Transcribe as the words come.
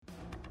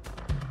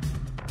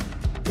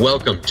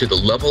Welcome to the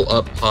Level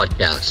Up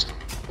Podcast,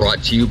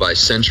 brought to you by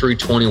Century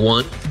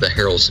 21, the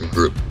Harrelson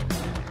Group.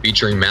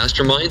 Featuring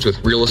masterminds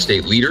with real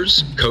estate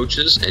leaders,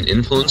 coaches, and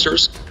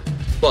influencers,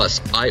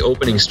 plus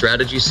eye-opening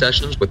strategy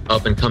sessions with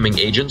up-and-coming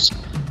agents,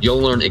 you'll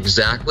learn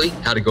exactly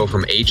how to go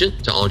from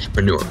agent to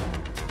entrepreneur.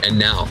 And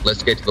now,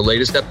 let's get to the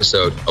latest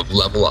episode of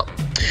Level Up.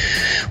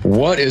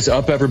 What is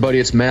up, everybody?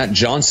 It's Matt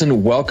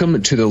Johnson.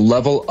 Welcome to the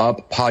Level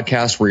Up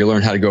Podcast, where you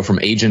learn how to go from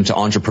agent to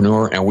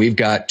entrepreneur. And we've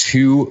got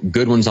two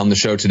good ones on the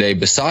show today.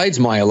 Besides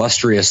my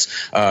illustrious,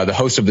 the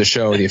host of the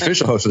show, the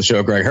official host of the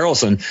show, Greg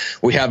Harrelson,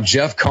 we have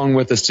Jeff Cohn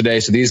with us today.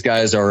 So these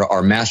guys are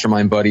our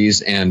mastermind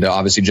buddies, and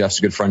obviously Jeff's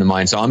a good friend of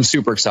mine. So I'm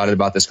super excited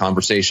about this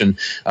conversation.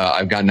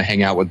 I've gotten to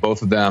hang out with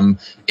both of them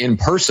in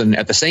person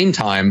at the same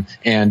time,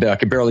 and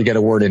could barely get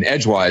a word in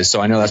edgewise.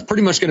 So I know that's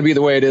pretty much going to be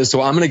the way it is.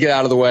 So I'm going to get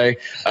out of the way.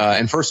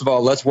 And first of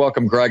all, let's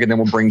welcome Greg, and then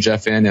we'll bring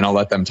Jeff in, and I'll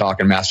let them talk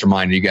and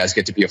mastermind. And you guys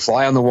get to be a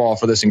fly on the wall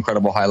for this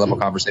incredible high-level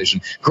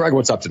conversation. Greg,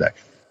 what's up today?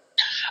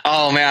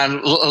 Oh,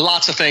 man,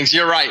 lots of things.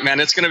 You're right, man.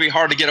 It's going to be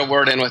hard to get a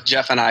word in with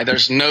Jeff and I.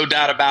 There's no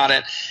doubt about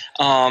it.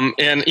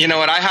 And you know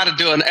what? I had to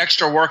do an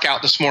extra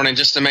workout this morning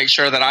just to make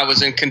sure that I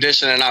was in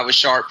condition and I was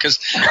sharp, because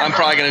I'm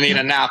probably going to need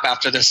a nap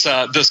after this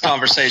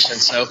conversation.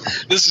 So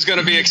this is going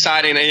to be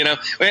exciting. And,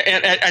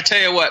 I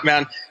tell you what,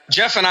 man.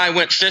 Jeff and I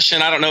went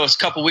fishing, I don't know, it was a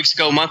couple weeks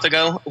ago, a month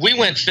ago. We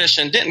went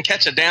fishing, didn't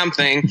catch a damn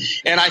thing.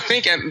 And I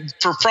think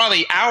for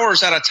probably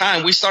hours at a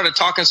time, we started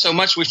talking so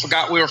much we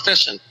forgot we were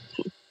fishing.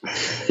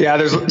 Yeah,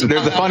 there's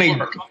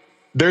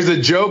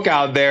a joke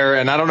out there,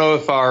 and I don't know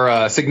if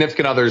our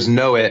significant others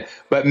know it,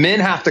 but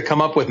men have to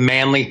come up with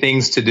manly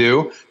things to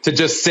do to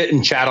just sit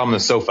and chat on the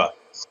sofa.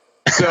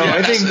 So yeah,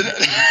 I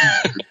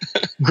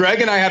think Greg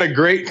and I had a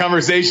great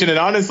conversation, and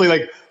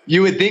honestly,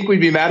 you would think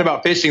we'd be mad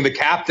about fishing. The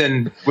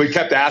captain, we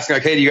kept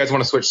asking, hey, do you guys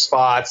want to switch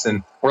spots?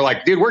 And we're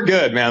like, dude, we're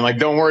good, man.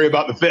 Don't worry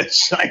about the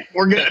fish.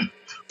 We're good.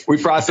 We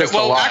processed a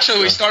lot. Well, actually,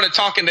 we started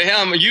talking to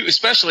him. You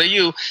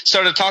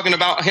started talking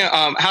about him,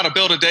 how to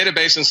build a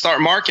database and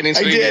start marketing.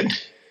 So you could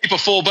keep a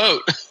full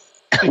boat.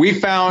 We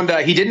found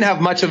he didn't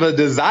have much of a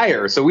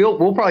desire. So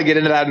we'll probably get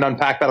into that and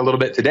unpack that a little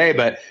bit today.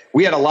 But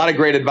we had a lot of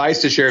great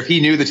advice to share if he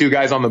knew the two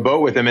guys on the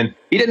boat with him, and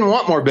he didn't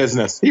want more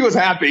business. He was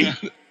happy.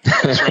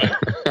 That's right.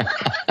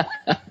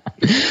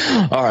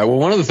 All right. Well,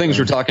 one of the things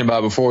we were talking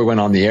about before we went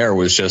on the air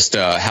was just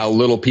how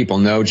little people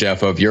know,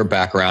 Jeff, of your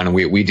background. And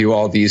we do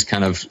all these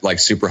kind of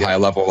super high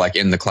level,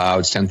 in the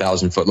clouds,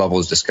 10,000 foot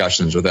levels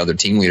discussions with other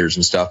team leaders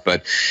and stuff.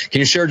 But can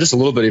you share just a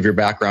little bit of your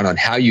background on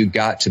how you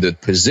got to the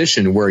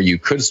position where you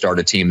could start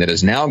a team that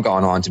has now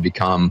gone on to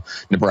become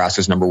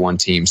Nebraska's #1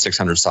 team,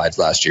 600 sides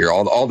last year,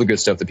 all the good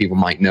stuff that people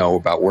might know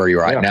about where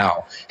you're at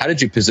now. How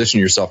did you position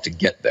yourself to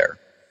get there?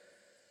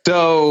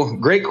 So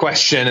great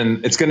question.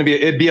 And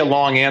it'd be a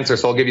long answer.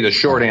 So I'll give you the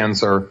short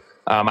answer.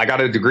 I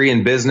got a degree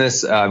in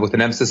business with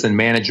an emphasis in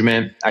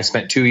management. I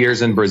spent 2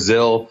 years in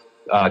Brazil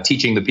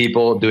teaching the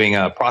people, doing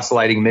a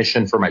proselyting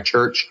mission for my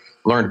church,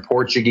 learned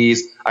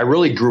Portuguese. I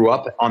really grew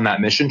up on that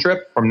mission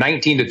trip. From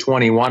 19 to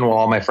 21, while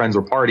all my friends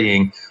were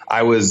partying,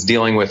 I was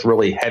dealing with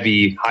really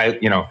heavy,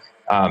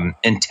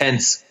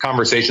 intense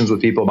conversations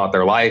with people about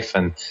their life,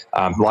 and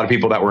a lot of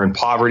people that were in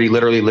poverty,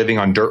 literally living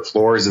on dirt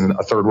floors in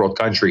a third world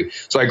country.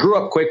 So I grew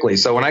up quickly.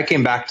 So when I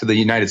came back to the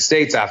United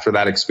States after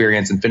that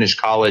experience and finished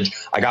college,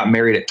 I got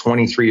married at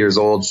 23 years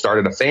old,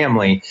 started a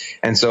family.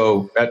 And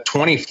so at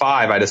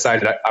 25, I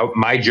decided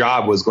my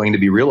job was going to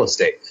be real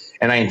estate.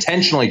 And I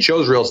intentionally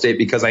chose real estate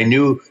because I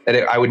knew that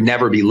I would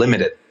never be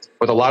limited.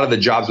 With a lot of the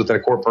jobs within a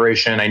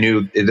corporation, I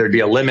knew there'd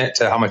be a limit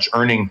to how much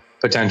earning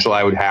potential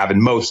I would have in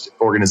most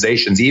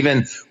organizations.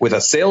 Even with a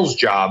sales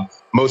job,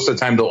 most of the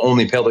time they'll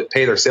only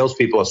pay their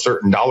salespeople a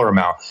certain dollar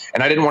amount.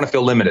 And I didn't want to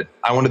feel limited.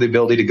 I wanted the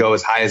ability to go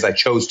as high as I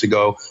chose to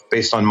go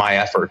based on my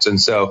efforts.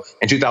 And so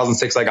in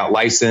 2006, I got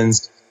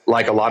licensed.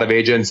 Like a lot of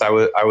agents, I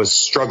was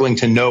struggling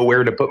to know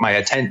where to put my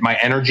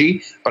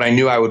energy, but I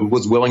knew I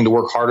was willing to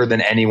work harder than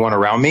anyone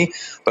around me.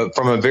 But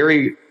from a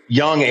very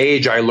young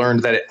age, I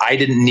learned that I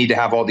didn't need to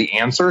have all the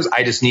answers.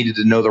 I just needed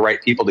to know the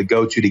right people to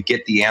go to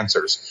get the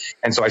answers.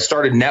 And so I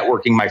started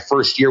networking my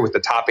first year with the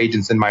top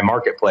agents in my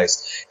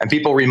marketplace. And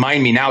people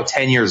remind me now,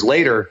 10 years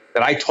later,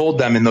 that I told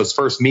them in those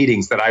first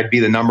meetings that I'd be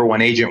the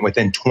 #1 agent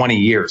within 20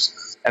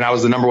 years. And I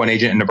was the #1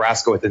 agent in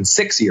Nebraska within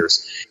 6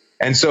 years.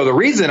 And so the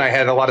reason I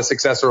had a lot of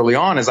success early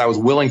on is I was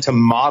willing to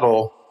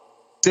model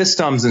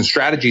systems and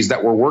strategies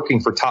that were working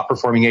for top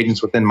performing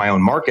agents within my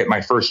own market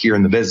my first year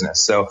in the business.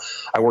 So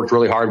I worked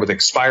really hard with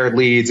expired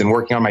leads and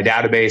working on my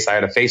database. I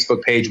had a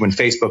Facebook page when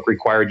Facebook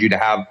required you to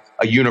have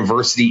a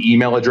university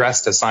email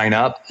address to sign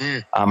up.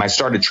 I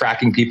started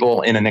tracking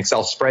people in an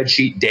Excel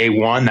spreadsheet day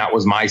one. That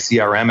was my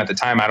CRM at the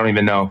time. I don't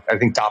even know. I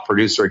think Top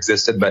Producer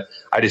existed, but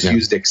I just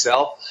used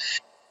Excel.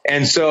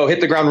 And so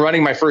hit the ground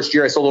running. My first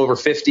year, I sold over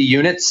 50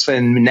 units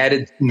and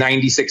netted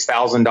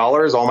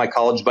 $96,000. All my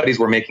college buddies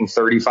were making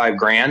 35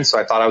 grand. So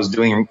I thought I was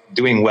doing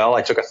well.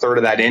 I took a third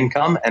of that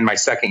income. And my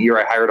second year,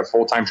 I hired a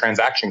full-time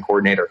transaction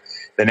coordinator.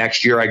 The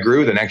next year I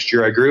grew.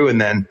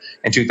 And then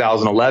in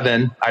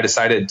 2011, I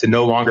decided to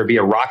no longer be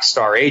a rock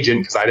star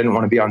agent because I didn't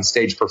want to be on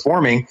stage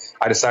performing.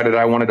 I decided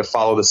I wanted to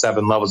follow the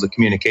 7 levels of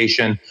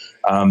communication,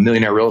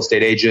 millionaire real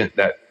estate agent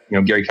that,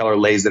 Gary Keller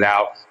lays it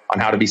out on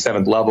how to be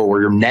 7th level, where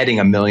you're netting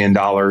 $1 million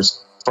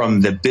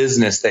from the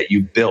business that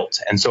you built.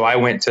 And so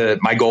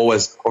my goal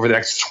was over the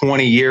next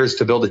 20 years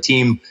to build a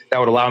team that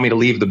would allow me to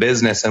leave the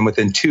business. And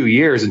within 2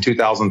 years, in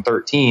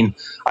 2013,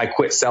 I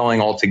quit selling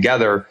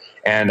altogether.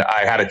 And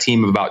I had a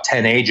team of about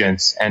 10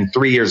 agents. And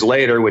 3 years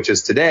later, which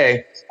is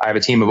today, I have a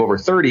team of over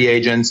 30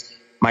 agents.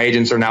 My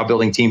agents are now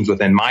building teams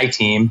within my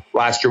team.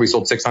 Last year, we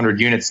sold 600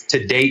 units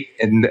to date.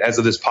 And as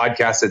of this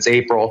podcast, it's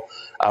April.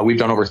 We've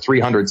done over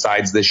 300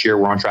 sides this year.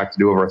 We're on track to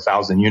do over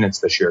 1,000 units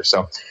this year.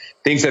 So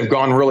things have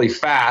gone really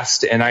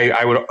fast. And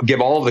I would give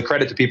all of the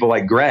credit to people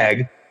like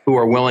Greg, who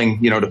are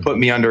willing, to put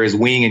me under his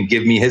wing and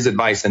give me his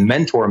advice and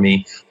mentor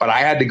me. But I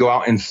had to go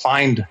out and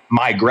find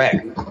my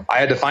Greg. I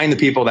had to find the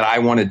people that I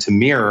wanted to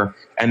mirror,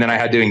 and then I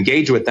had to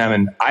engage with them.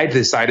 And I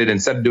decided,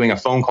 instead of doing a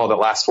phone call that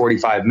lasts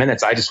 45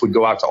 minutes, I just would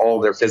go out to all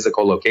of their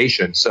physical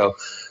locations. So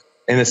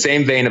in the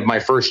same vein of my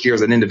first year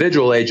as an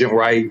individual agent,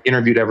 where I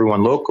interviewed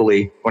everyone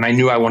locally, when I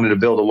knew I wanted to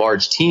build a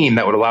large team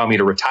that would allow me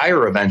to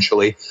retire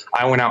eventually,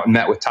 I went out and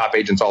met with top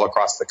agents all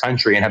across the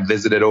country and have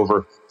visited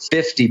over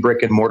 50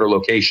 brick and mortar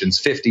locations,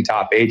 50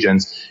 top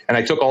agents. And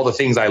I took all the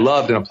things I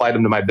loved and applied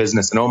them to my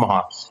business in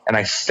Omaha. And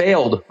I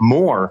failed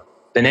more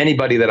than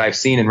anybody that I've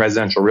seen in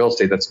residential real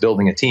estate that's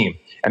building a team.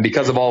 And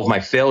because of all of my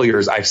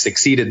failures, I've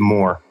succeeded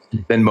more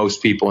than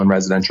most people in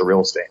residential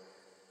real estate.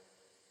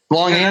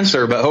 Long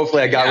answer, but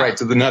hopefully I got right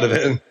to the nut of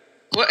it.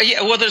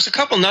 Well, there's a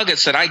couple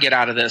nuggets that I get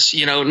out of this.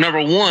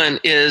 Number one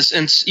is,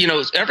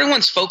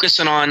 everyone's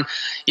focusing on,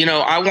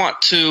 I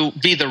want to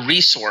be the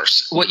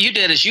resource. What you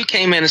did is you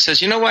came in and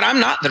says, you know what,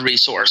 I'm not the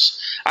resource.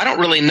 I don't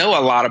really know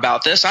a lot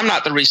about this. I'm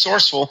not the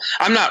resourceful.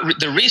 I'm not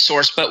the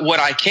resource, but what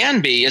I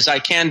can be is I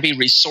can be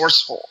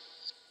resourceful.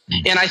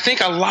 And I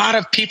think a lot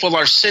of people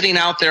are sitting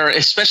out there,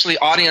 especially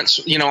audience,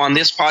 on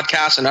this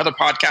podcast and other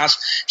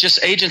podcasts,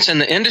 just agents in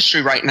the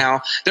industry right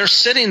now. They're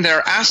sitting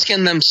there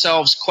asking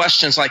themselves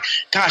questions like,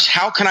 gosh,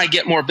 how can I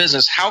get more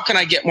business? How can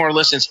I get more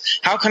listings?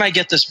 How can I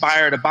get this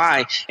buyer to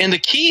buy? And the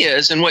key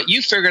is, and what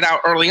you figured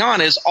out early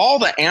on, is all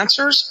the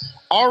answers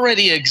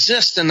already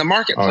exist in the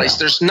marketplace.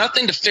 There's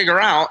nothing to figure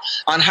out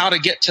on how to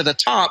get to the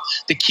top.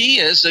 The key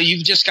is that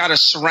you've just got to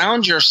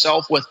surround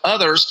yourself with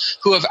others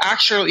who have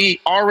actually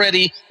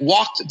already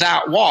walked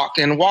that walk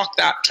and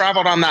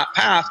traveled on that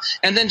path,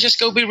 and then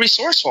just go be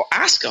resourceful.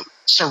 Ask them.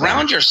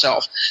 Surround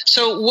yourself.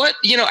 So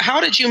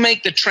how did you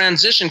make the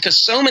transition? Because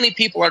so many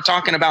people are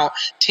talking about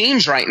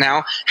teams right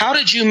now. How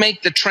did you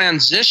make the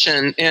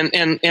transition,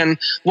 and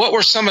what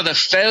were some of the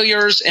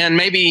failures, and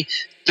maybe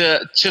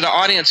to the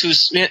audience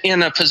who's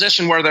in a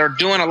position where they're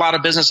doing a lot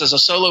of business as a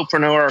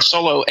solopreneur or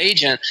solo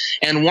agent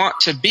and want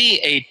to be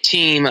a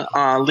team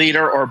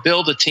leader or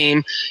build a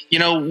team,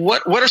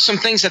 what are some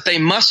things that they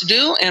must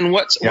do, and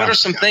what are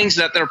some things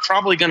that they're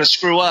probably going to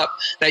screw up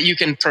that you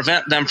can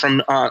prevent them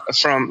from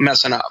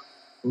messing up?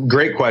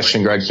 Great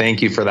question, Greg.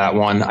 Thank you for that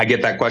one. I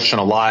get that question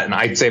a lot. And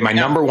I'd say my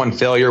number one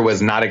failure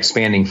was not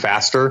expanding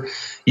faster.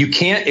 You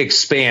can't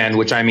expand,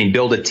 which I mean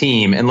build a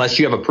team, unless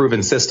you have a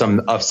proven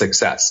system of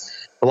success.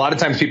 A lot of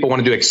times people want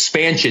to do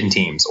expansion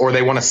teams, or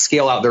they want to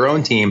scale out their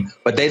own team,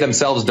 but they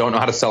themselves don't know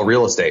how to sell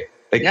real estate.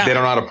 They don't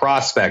know how to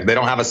prospect. They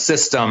don't have a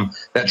system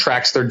that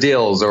tracks their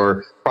deals,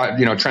 or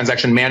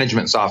transaction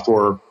management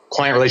software,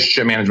 client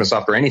relationship management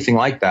software, anything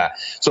like that.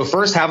 So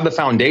first have the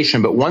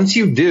foundation, but once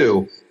you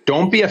do,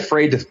 don't be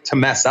afraid to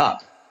mess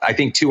up. I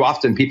think too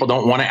often people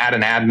don't want to add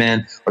an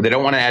admin, or they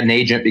don't want to add an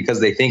agent because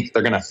they think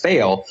they're going to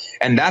fail.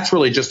 And that's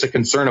really just a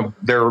concern of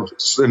their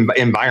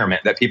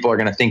environment, that people are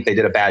going to think they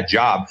did a bad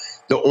job.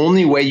 The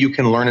only way you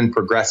can learn and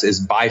progress is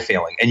by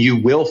failing, and you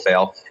will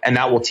fail, and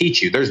that will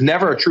teach you. There's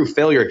never a true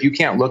failure if you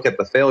can't look at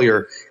the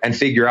failure and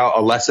figure out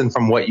a lesson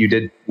from what you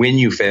did when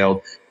you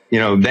failed.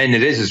 Then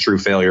it is a true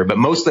failure. But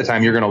most of the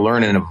time you're going to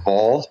learn and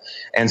evolve.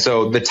 And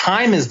so the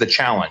time is the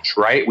challenge,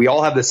 right? We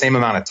all have the same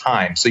amount of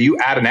time. So you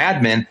add an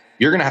admin,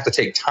 you're going to have to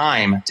take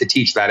time to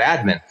teach that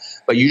admin.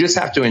 But you just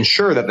have to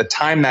ensure that the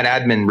time that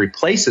admin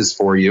replaces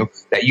for you,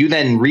 that you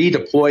then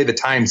redeploy the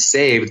time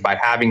saved by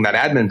having that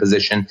admin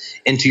position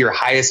into your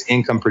highest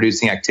income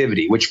producing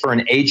activity, which for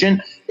an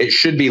agent, it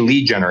should be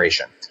lead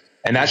generation.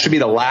 And that should be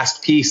the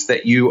last piece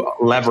that you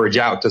leverage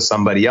out to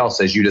somebody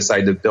else as you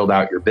decide to build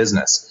out your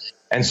business.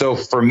 And so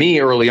for me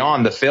early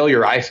on, the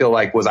failure I feel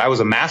like was I was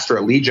a master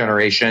at lead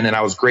generation, and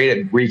I was great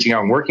at reaching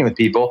out and working with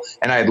people,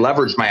 and I had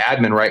leveraged my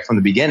admin right from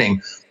the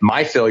beginning.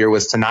 My failure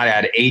was to not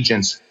add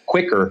agents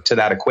quicker to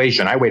that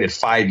equation. I waited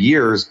 5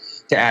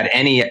 years to add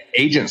any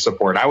agent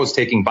support. I was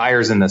taking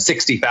buyers in the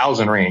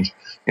 60,000 range.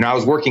 I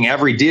was working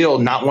every deal,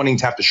 not wanting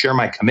to have to share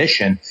my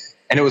commission.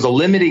 And it was a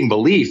limiting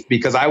belief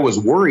because I was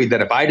worried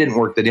that if I didn't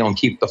work the deal and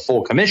keep the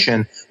full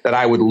commission, that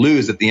I would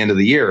lose at the end of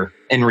the year.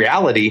 In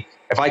reality,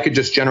 if I could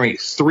just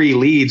generate 3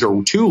 leads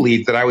or 2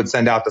 leads that I would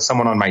send out to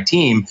someone on my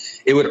team,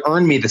 it would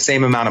earn me the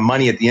same amount of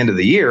money at the end of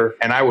the year.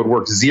 And I would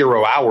work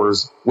 0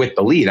 hours with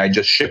the lead. I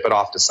just ship it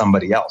off to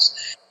somebody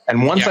else.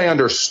 And once I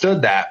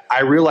understood that,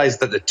 I realized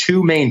that the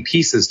 2 main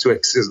pieces to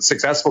a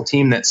successful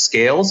team that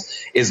scales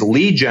is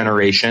lead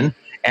generation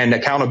and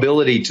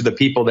accountability to the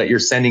people that you're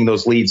sending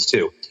those leads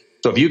to.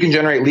 So if you can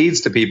generate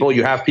leads to people,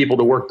 you have people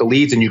to work the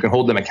leads and you can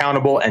hold them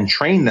accountable and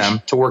train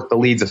them to work the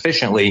leads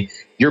efficiently,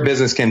 your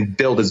business can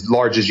build as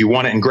large as you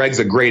want it. And Greg's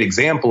a great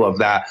example of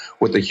that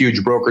with the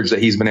huge brokerage that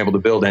he's been able to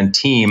build and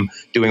team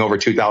doing over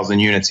 2,000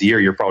 units a year.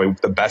 You're probably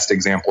the best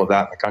example of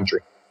that in the country.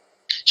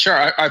 Sure.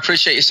 I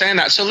appreciate you saying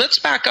that. So let's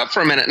back up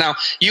for a minute. Now,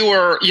 you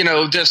were,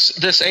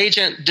 this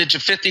agent did your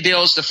 50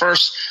 deals the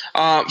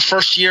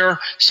first year,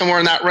 somewhere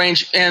in that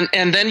range. And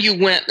then you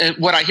went,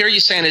 what I hear you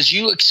saying is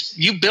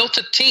you built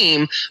a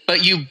team,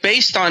 but you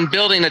based on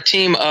building a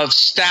team of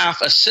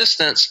staff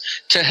assistants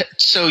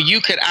so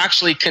you could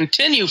actually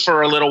continue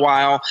for a little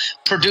while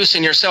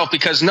producing yourself,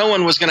 because no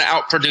one was going to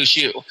outproduce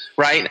you,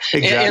 right?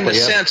 Exactly, in the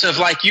sense of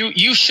like,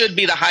 you should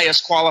be the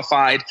highest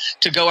qualified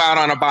to go out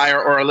on a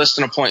buyer or a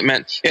listing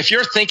appointment. If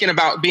you're thinking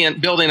about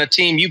building a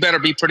team, you better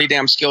be pretty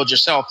damn skilled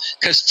yourself,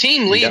 because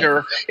team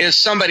leader is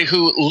somebody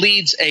who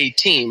leads a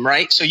team,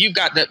 right? So you've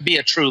got to be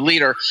a true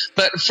leader.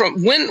 But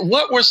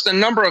what was the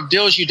number of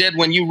deals you did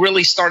when you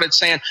really started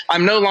saying,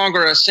 I'm no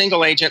longer a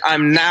single agent,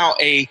 I'm now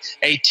a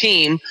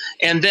team?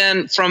 And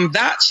then from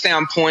that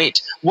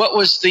standpoint, what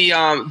was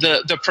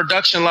the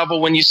production level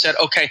when you said,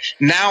 okay,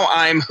 now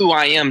I'm who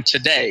I am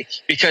today?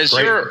 Because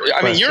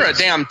you're a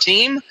damn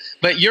team,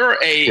 but you're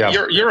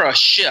a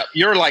ship.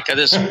 You're like a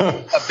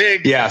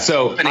big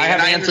So company, I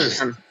have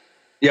answers.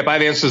 Yep, I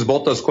have answers to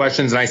both those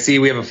questions, and I see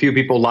we have a few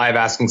people live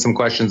asking some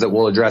questions that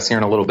we'll address here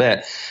in a little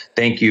bit.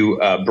 Thank you,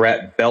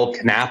 Brett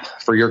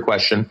Belknap, for your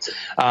question.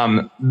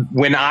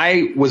 When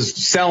I was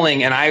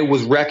selling and I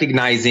was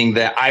recognizing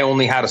that I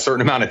only had a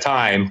certain amount of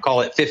time,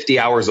 call it 50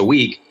 hours a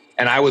week,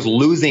 and I was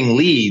losing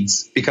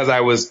leads because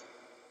I was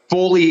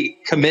fully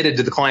committed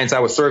to the clients I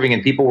was serving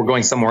and people were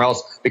going somewhere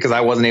else because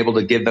I wasn't able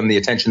to give them the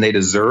attention they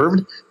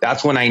deserved,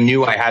 that's when I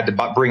knew I had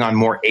to bring on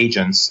more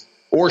agents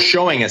or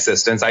showing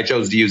assistants. I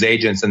chose to use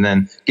agents and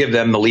then give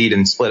them the lead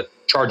and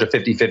charge a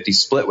 50-50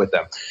 split with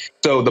them.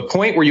 So the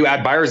point where you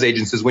add buyer's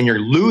agents is when you're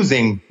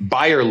losing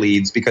buyer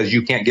leads because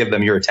you can't give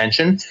them your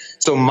attention.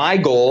 So my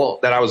goal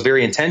that I was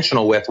very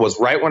intentional with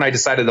was right when I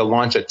decided to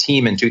launch a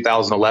team in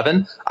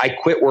 2011, I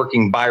quit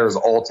working buyers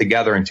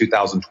altogether in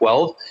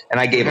 2012. And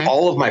I gave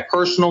all of my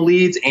personal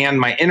leads and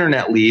my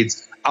internet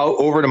leads out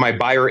over to my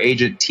buyer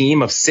agent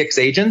team of 6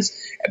 agents.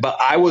 But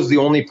I was the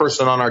only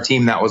person on our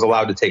team that was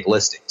allowed to take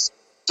listings.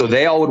 So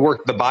they all would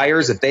work the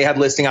buyers. If they had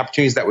listing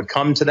opportunities that would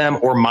come to them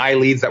or my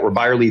leads that were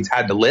buyer leads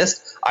had to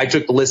list, I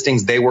took the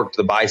listings, they worked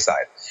the buy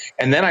side.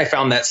 And then I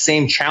found that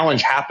same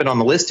challenge happened on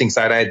the listing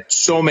side. I had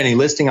so many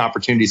listing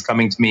opportunities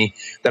coming to me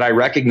that I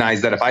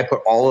recognized that if I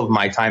put all of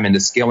my time into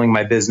scaling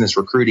my business,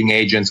 recruiting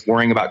agents,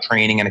 worrying about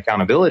training and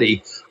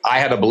accountability, I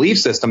had a belief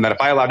system that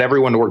if I allowed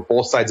everyone to work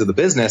both sides of the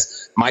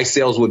business, my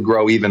sales would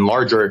grow even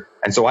larger.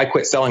 And so I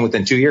quit selling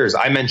within 2 years.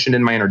 I mentioned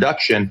in my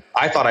introduction,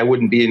 I thought I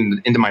wouldn't be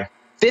into my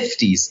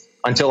 50s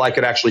until I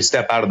could actually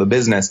step out of the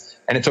business.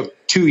 And it took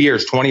 2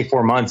 years,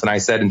 24 months. And I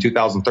said in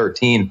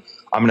 2013,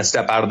 I'm going to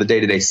step out of the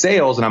day-to-day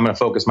sales and I'm going to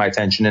focus my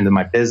attention into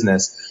my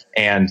business.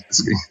 And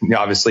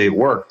obviously it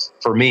worked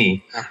for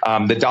me.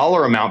 The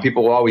dollar amount,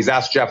 people will always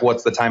ask, Jeff,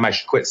 what's the time I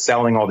should quit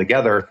selling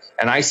altogether?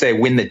 And I say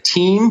when the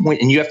team,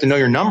 and you have to know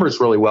your numbers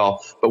really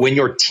well, but when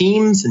your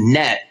team's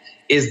net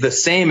is the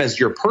same as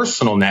your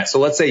personal net. So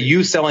let's say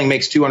you selling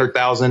makes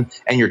 200,000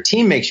 and your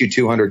team makes you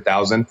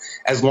 200,000.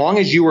 As long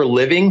as you are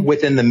living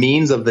within the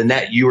means of the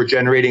net you are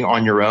generating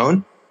on your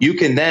own, you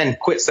can then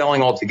quit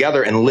selling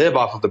altogether and live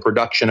off of the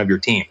production of your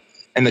team.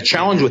 And the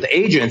challenge with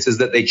agents is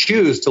that they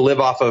choose to live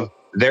off of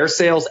their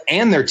sales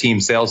and their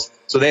team sales.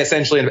 So they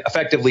essentially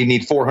effectively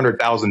need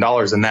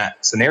 $400,000 in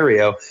that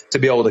scenario to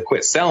be able to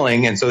quit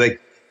selling. And so they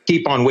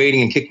keep on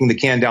waiting and kicking the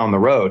can down the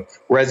road.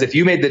 Whereas if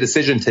you made the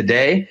decision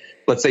today,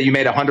 let's say you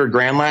made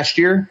 $100,000 last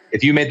year.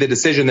 If you made the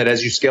decision that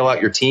as you scale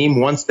out your team,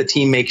 once the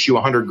team makes you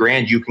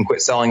 $100,000, you can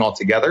quit selling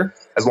altogether.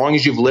 As long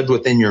as you've lived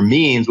within your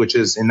means, which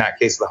is in that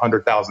case, the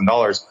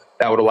 $100,000,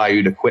 that would allow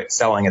you to quit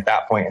selling at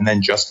that point and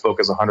then just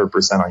focus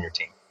 100% on your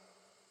team.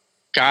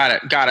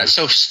 Got it.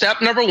 So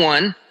step number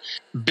 1,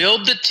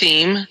 build the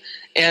team,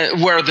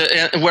 and where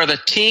the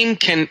team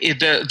can,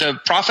 the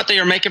profit that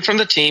you're making from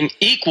the team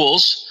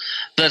equals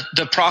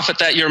the profit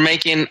that you're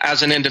making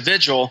as an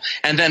individual.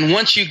 And then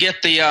once you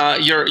get the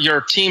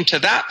your team to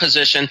that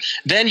position,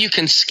 then you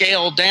can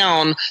scale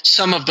down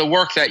some of the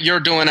work that you're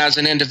doing as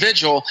an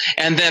individual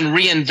and then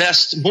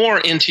reinvest more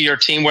into your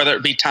team, whether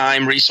it be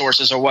time,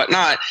 resources, or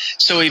whatnot.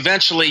 So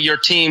eventually your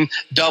team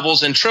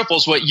doubles and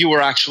triples what you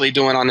were actually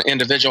doing on the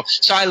individual.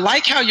 So I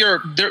like how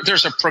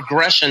there's a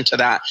progression to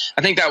that.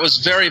 I think that was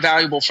very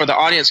valuable for the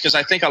audience, because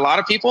I think a lot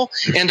of people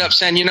end up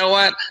saying, you know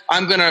what,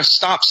 I'm going to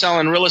stop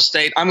selling real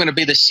estate. I'm going to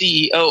be the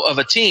CEO of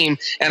a team.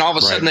 And all of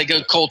a sudden they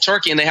go cold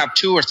turkey and they have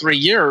 2 or 3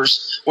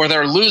 years where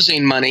they're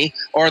losing money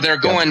or they're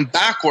going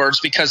backwards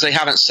because they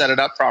haven't set it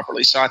up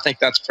properly. So I think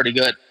that's pretty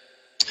good.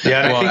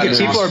 Yeah, and I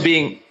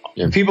think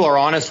if people are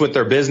honest with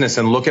their business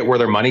and look at where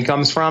their money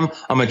comes from,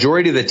 a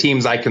majority of the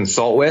teams I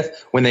consult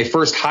with, when they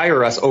first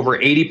hire us, over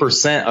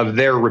 80% of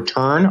their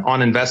return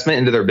on investment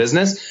into their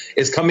business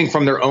is coming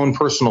from their own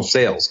personal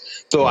sales.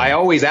 So I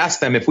always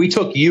ask them, if we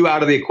took you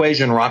out of the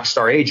equation,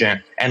 Rockstar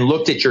Agent, and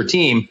looked at your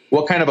team,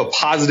 what kind of a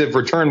positive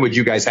return would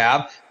you guys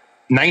have?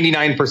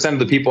 99% of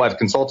the people I've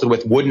consulted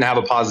with wouldn't have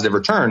a positive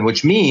return,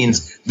 which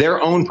means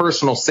their own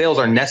personal sales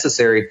are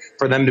necessary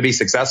for them to be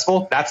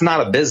successful. That's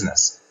not a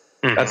business.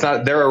 Mm-hmm. That's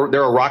not,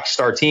 they're a rock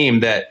star team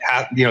that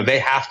they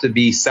have to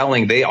be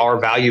selling. They are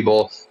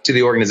valuable to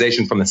the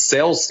organization from a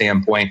sales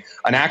standpoint.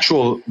 An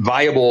actual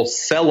viable,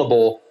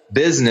 sellable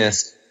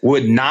business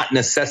would not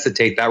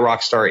necessitate that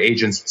rock star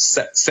agents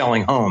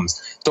selling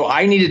homes. So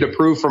I needed to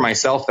prove for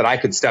myself that I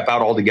could step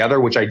out altogether,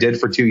 which I did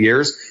for 2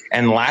 years.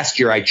 And last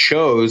year I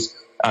chose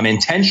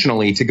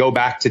intentionally to go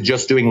back to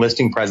just doing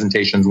listing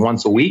presentations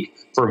once a week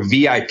for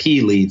VIP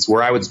leads,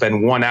 where I would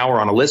spend 1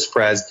 hour on a list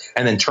pres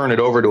and then turn it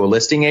over to a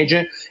listing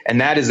agent. And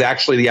that is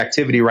actually the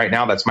activity right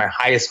now that's my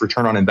highest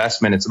return on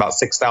investment. It's about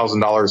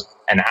 $6,000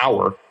 an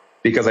hour.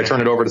 Because I turn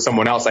it over to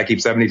someone else, I keep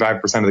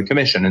 75% of the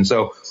commission. And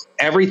so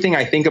everything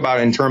I think about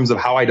in terms of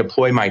how I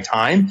deploy my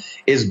time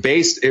is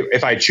based,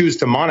 if I choose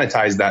to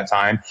monetize that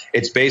time,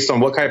 it's based on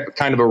what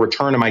kind of a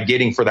return am I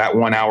getting for that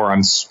 1 hour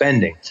I'm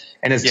spending.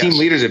 And as team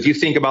leaders, if you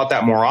think about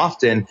that more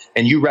often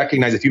and you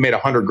recognize if you made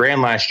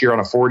 $100,000 last year on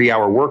a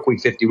 40-hour work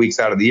week, 50 weeks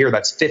out of the year,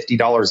 that's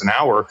 $50 an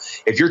hour.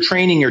 If you're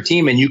training your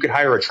team and you could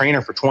hire a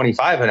trainer for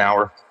 $25 an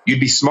hour,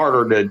 you'd be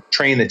smarter to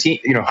train the team,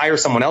 hire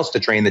someone else to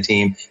train the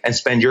team and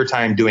spend your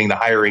time doing the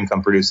higher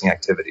income producing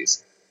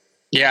activities.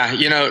 Yeah,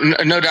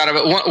 no doubt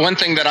about it. One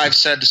thing that I've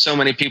said to so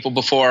many people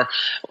before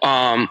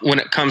when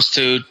it comes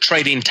to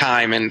trading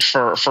time and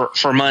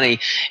for money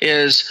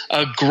is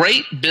a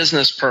great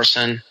business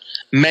person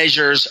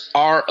measures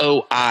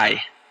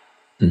ROI,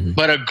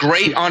 but a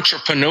great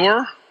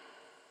entrepreneur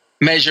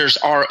measures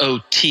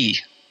ROT,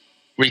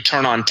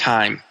 return on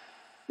time.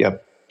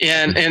 Yep.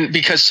 And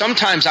because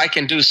sometimes I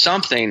can do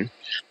something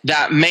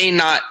that may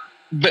not,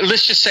 but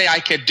let's just say I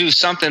could do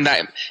something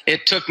that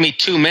it took me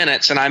 2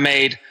 minutes and I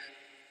made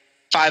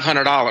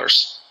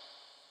 $500.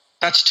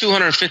 That's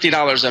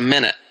 $250 a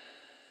minute.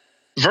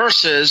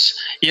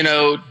 Versus,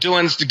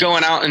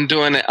 going out and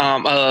doing,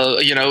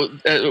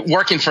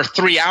 working for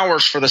 3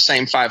 hours for the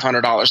same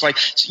 $500. Like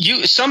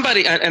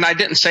somebody, and I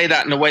didn't say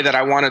that in the way that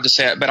I wanted to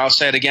say it, but I'll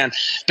say it again.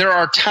 There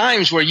are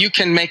times where you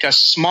can make a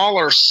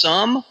smaller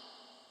sum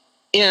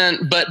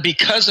but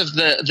because of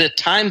the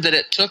time that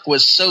it took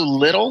was so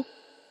little,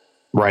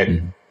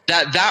 right?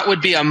 That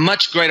would be a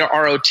much greater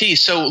ROT.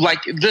 So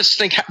like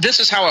this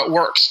is how it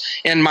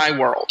works in my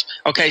world.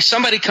 Okay.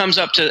 Somebody comes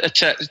up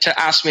to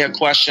ask me a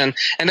question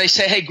and they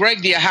say, "Hey,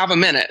 Greg, do you have a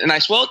minute?" And I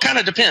say, "Well, it kind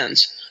of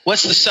depends.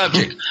 What's the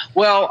subject?"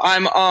 "Well,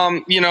 I'm,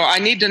 I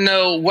need to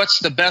know what's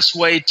the best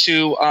way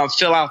to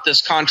fill out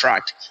this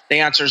contract." The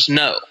answer is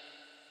no.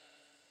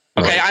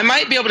 Okay, I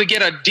might be able to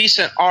get a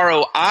decent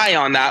ROI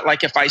on that.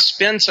 Like if I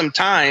spend some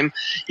time,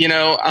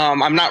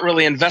 I'm not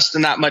really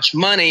investing that much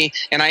money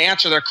and I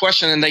answer their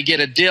question and they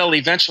get a deal,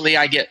 eventually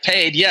I get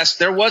paid. Yes,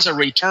 there was a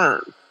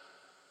return.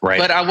 Right.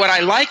 But what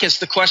I like is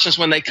the questions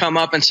when they come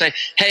up and say,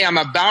 "Hey, I'm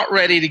about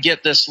ready to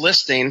get this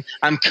listing.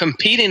 I'm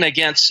competing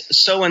against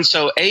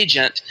so-and-so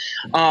agent.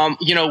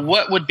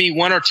 What would be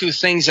 1 or 2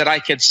 things that I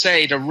could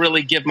say to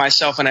really give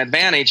myself an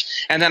advantage?"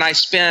 And then I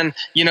spend,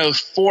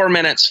 4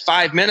 minutes,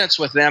 5 minutes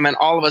with them. And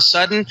all of a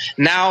sudden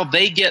now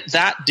they get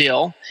that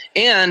deal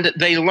and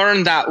they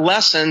learn that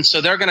lesson. So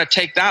they're going to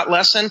take that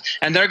lesson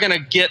and they're going to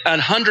get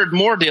 100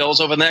 more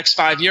deals over the next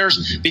 5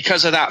 years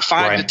because of that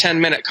 5 to 10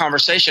 minute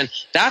conversation.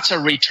 That's a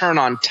return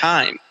on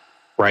time.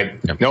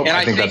 Right. Nope. And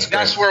I think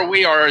that's where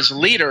we are as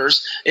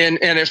leaders. And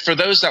if for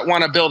those that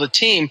want to build a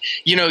team,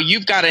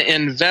 you've got to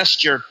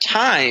invest your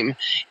time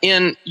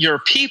in your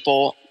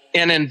people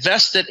and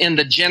invest it in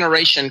the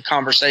generation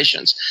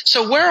conversations.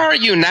 So where are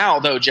you now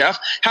though, Jeff?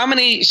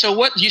 So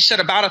what you said,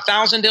 about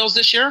 1,000 deals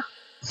this year?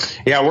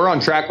 Yeah, we're on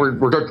track.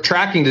 We're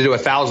tracking to do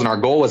 1,000. Our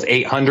goal was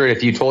 800.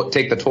 If you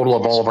take the total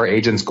of all of our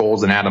agents'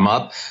 goals and add them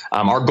up,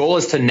 our goal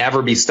is to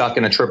never be stuck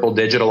in a triple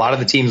digit. A lot of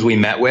the teams we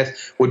met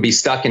with would be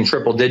stuck in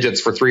triple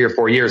digits for 3 or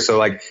 4 years. So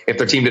like if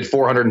their team did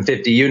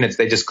 450 units,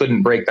 they just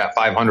couldn't break that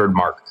 500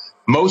 mark.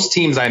 Most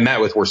teams I met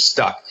with were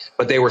stuck,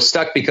 but they were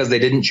stuck because they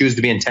didn't choose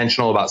to be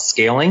intentional about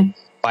scaling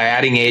by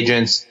adding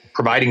agents,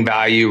 providing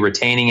value,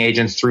 retaining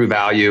agents through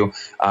value,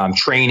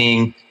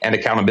 training, and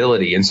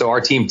accountability. And so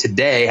our team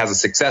today has a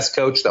success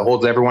coach that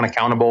holds everyone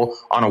accountable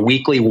on a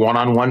weekly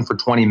one-on-one for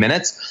 20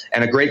 minutes.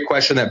 And a great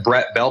question that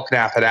Brett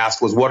Belknap had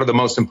asked was, what are the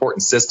most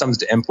important systems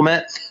to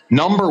implement?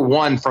 Number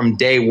one from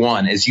day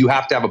one is you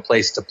have to have a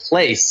place to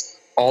place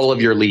all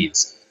of your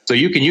leads. So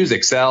you can use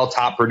Excel,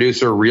 Top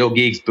Producer, Real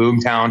Geeks,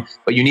 Boomtown,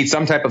 but you need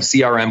some type of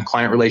CRM,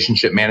 client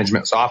relationship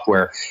management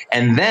software.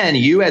 And then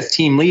you as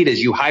team lead, as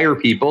you hire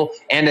people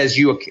and as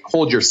you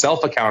hold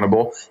yourself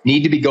accountable,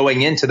 need to be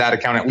going into that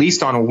account at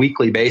least on a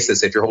weekly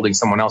basis if you're holding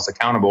someone else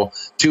accountable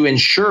to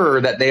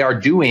ensure that they are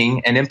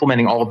doing and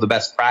implementing all of the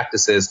best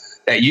practices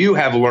that you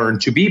have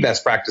learned to be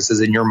best practices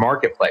in your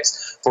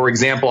marketplace. For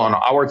example, on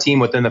our team,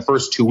 within the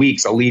first 2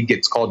 weeks, a lead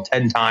gets called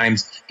 10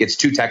 times, gets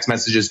 2 text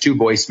messages, 2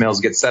 voicemails,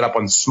 gets set up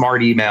on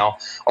smart email,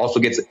 also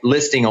gets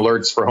listing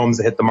alerts for homes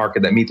that hit the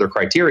market that meet their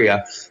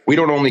criteria. We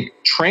don't only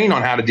train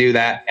on how to do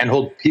that, and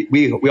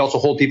we also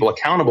hold people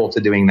accountable to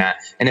doing that.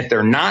 And if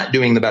they're not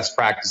doing the best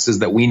practices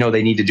that we know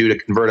they need to do to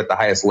convert at the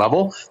highest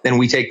level, then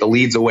we take the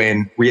leads away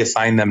and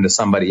reassign them to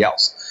somebody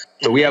else.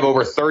 So we have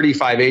over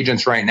 35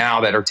 agents right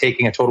now that are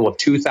taking a total of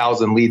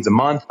 2,000 leads a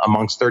month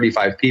amongst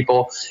 35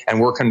 people, and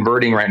we're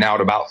converting right now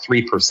at about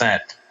 3%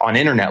 on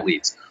internet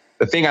leads.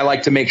 The thing I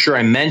like to make sure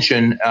I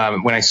mention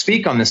when I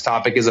speak on this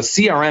topic is a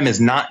CRM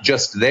is not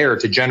just there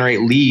to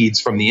generate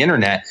leads from the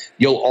internet.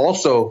 You'll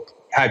also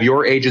have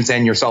your agents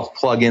and yourself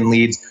plug in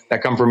leads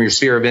that come from your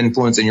sphere of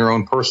influence and your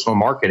own personal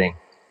marketing.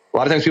 A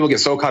lot of times people get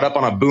so caught up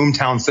on a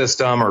Boomtown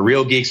system or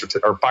Real Geeks or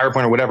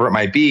FirePoint or whatever it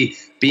might be,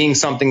 being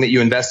something that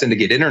you invest in to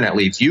get internet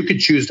leads. You could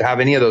choose to have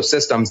any of those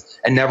systems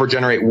and never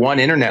generate one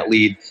internet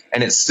lead,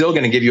 and it's still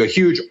going to give you a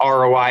huge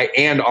ROI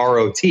and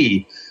ROT.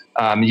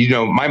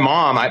 My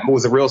mom, I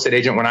was a real estate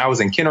agent when I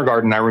was in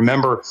kindergarten. I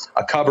remember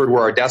a cupboard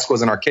where our desk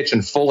was in our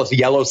kitchen full of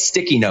yellow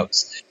sticky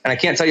notes. And I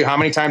can't tell you how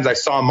many times I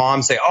saw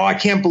mom say, "Oh, I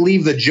can't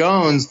believe the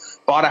Jones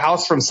bought a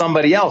house from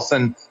somebody else."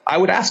 And I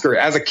would ask her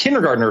as a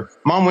kindergartner,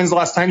 "Mom, when's the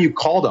last time you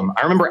called him?"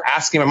 I remember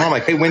asking my mom,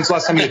 like, "Hey, when's the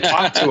last time you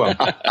talked to him?"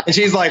 And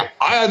she's like,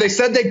 "They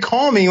said they'd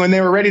call me when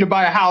they were ready to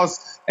buy a house."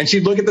 And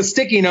she'd look at the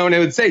sticky note and it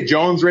would say,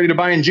 "Jones ready to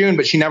buy in June,"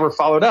 but she never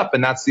followed up.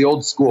 And that's the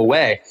old school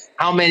way.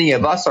 How many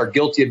of us are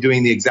guilty of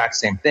doing the exact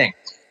same thing?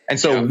 And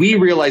so we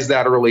realized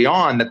that early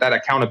on that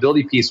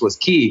accountability piece was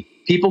key.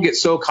 People get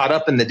so caught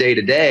up in the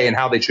day-to-day and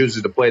how they choose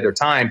to deploy their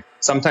time.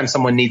 Sometimes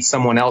someone needs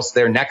someone else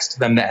there next to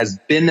them that has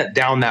been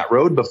down that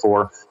road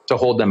before to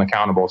hold them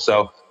accountable.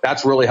 So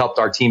that's really helped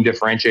our team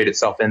differentiate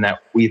itself in that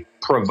we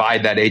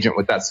provide that agent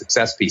with that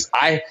success piece.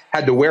 I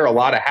had to wear a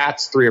lot of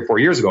hats 3 or 4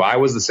 years ago. I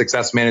was the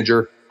success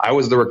manager. I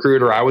was the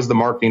recruiter. I was the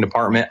marketing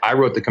department. I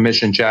wrote the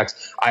commission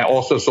checks. I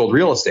also sold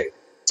real estate.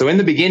 So in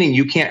the beginning,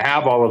 you can't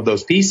have all of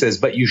those pieces,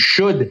 but you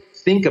should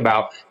think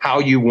about how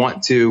you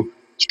want to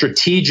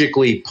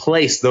strategically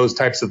place those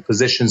types of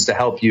positions to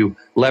help you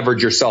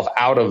leverage yourself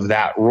out of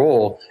that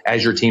role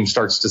as your team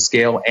starts to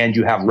scale and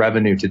you have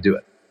revenue to do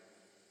it.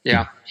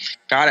 Yeah,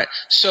 got it.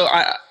 So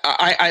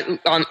I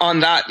on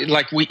that,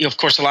 like of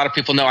course, a lot of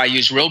people know I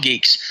use Real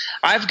Geeks.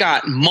 I've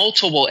got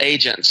multiple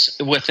agents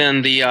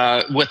within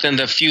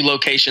the few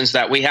locations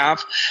that we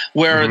have,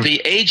 where the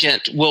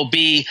agent will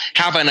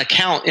have an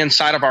account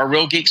inside of our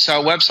Real Geeks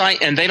website,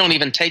 and they don't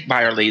even take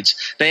buyer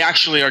leads. They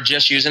actually are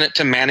just using it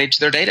to manage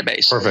their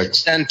database. Perfect.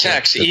 Send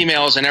texts,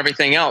 emails, and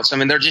everything else. I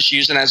mean, they're just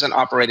using it as an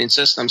operating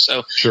system.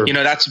 So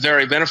that's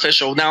very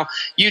beneficial. Now,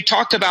 you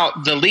talked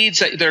about the leads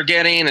that they're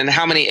getting and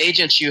how many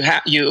agents you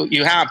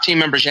have, team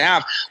members you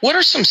have. What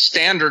are some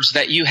standards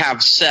that you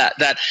have set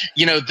that,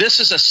 this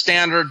is a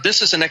standard,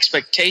 this is an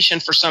expectation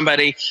for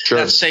somebody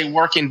that's, say,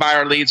 working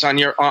buyer leads on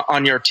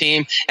your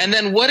team? And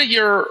then what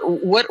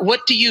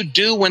do you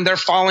do when they're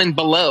falling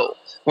below,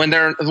 when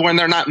they're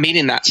not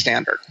meeting that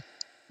standard?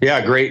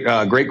 Yeah,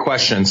 great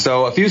question.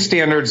 So a few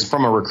standards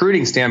from a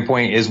recruiting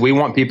standpoint is we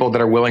want people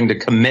that are willing to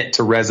commit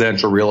to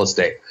residential real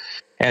estate.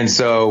 And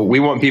so we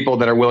want people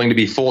that are willing to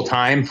be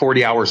full-time,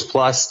 40 hours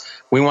plus.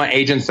 We want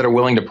agents that are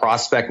willing to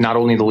prospect not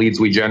only the leads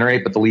we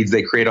generate, but the leads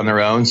they create on their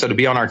own. So to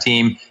be on our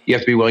team, you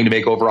have to be willing to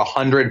make over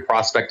 100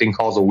 prospecting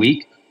calls a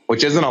week,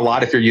 which isn't a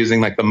lot if you're using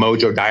like the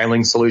Mojo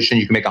dialing solution.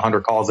 You can make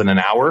 100 calls in an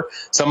hour.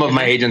 Some of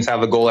my agents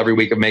have a goal every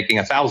week of making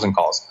 1,000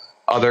 calls.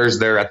 Others,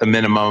 they're at the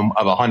minimum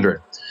of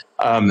 100.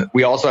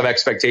 We also have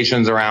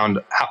expectations around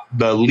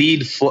the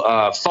lead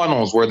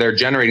funnels where they're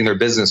generating their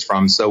business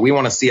from. So we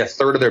want to see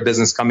 1/3 of their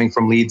business coming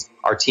from leads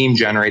our team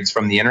generates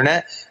from the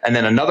internet, and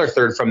then another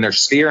 1/3 from their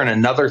sphere and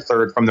another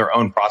 1/3 from their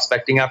own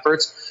prospecting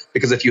efforts.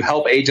 Because if you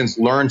help agents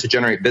learn to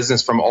generate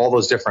business from all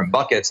those different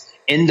buckets,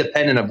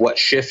 independent of what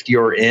shift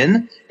you're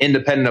in,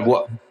 independent of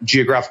what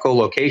geographical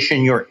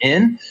location you're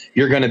in,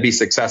 you're going to be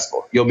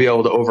successful. You'll be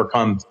able to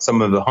overcome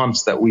some of the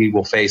humps that we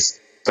will face,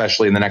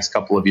 especially in the next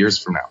couple of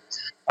years from now.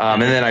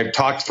 And then I've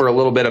talked for a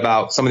little bit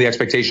about some of the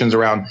expectations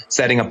around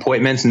setting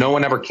appointments. No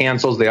one ever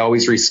cancels. They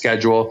always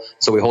reschedule.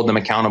 So we hold them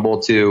accountable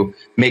to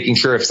making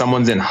sure if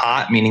someone's in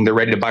hot, meaning they're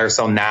ready to buy or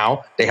sell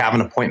now, they have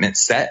an appointment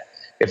set.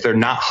 If they're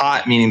not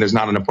hot, meaning there's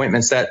not an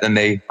appointment set, then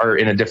they are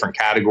in a different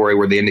category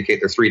where they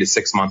indicate they're 3 to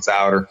 6 months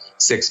out or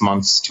 6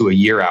 months to a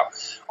year out.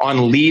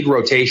 On lead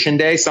rotation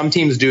day, some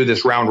teams do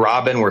this round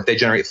robin where if they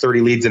generate 30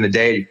 leads in a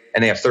day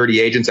and they have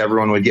 30 agents,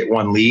 everyone would get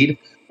 1 lead.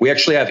 We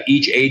actually have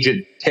each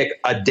agent pick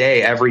a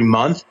day every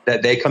month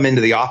that they come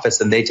into the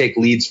office and they take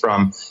leads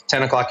from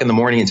 10 o'clock in the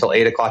morning until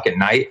 8 o'clock at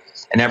night.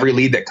 And every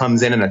lead that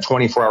comes in a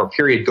 24-hour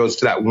period goes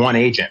to that one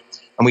agent.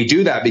 And we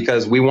do that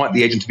because we want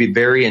the agent to be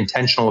very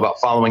intentional about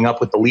following up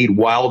with the lead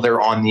while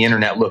they're on the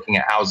internet looking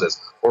at houses,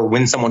 or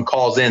when someone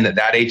calls in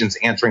that agent's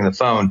answering the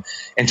phone.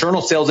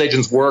 Internal sales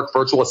agents work,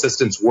 virtual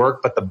assistants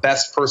work, but the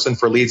best person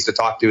for leads to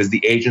talk to is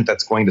the agent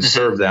that's going to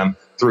serve them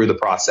through the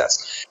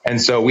process.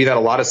 And so we've had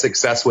a lot of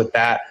success with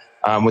that.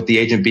 With the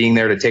agent being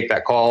there to take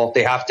that call.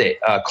 They have to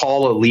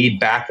call a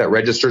lead back that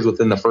registers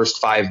within the first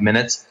 5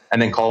 minutes,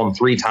 and then call them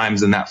 3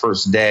 times in that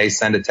first day,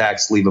 send a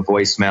text, leave a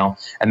voicemail,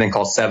 and then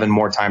call 7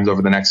 more times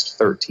over the next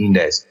 13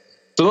 days.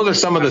 So those are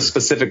some of the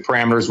specific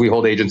parameters we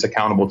hold agents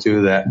accountable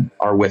to that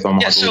are with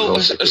Omaha. Yeah,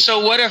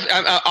 so what if,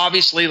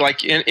 obviously,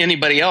 like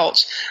anybody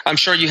else, I'm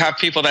sure you have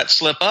people that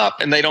slip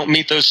up and they don't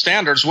meet those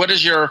standards. What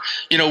is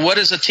what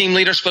is a team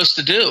leader supposed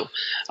to do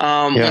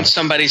when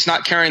somebody's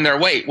not carrying their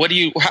weight?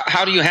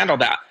 How do you handle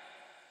that?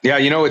 Yeah,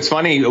 it's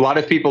funny. A lot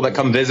of people that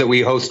come visit,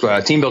 we host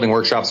team building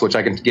workshops, which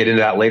I can get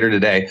into that later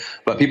today.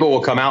 But people will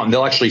come out and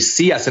they'll actually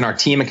see us in our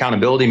team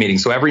accountability meeting.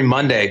 So every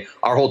Monday,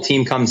 our whole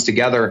team comes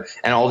together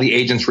and all the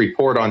agents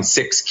report on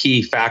 6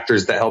 key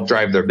factors that help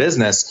drive their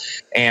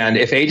business. And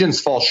if agents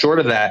fall short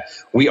of that,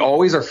 we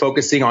always are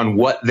focusing on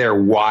what their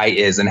why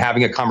is and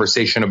having a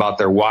conversation about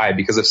their why.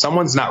 Because if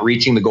someone's not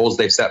reaching the goals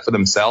they've set for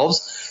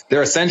themselves,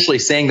 they're essentially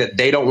saying that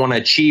they don't want to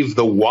achieve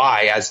the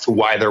why as to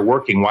why they're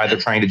working, why they're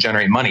trying to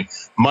generate money.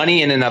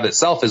 Money in and of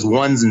itself is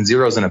ones and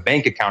zeros in a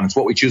bank account. It's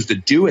what we choose to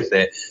do with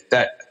it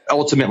that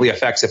ultimately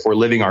affects if we're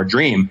living our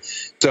dream.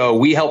 So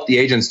we help the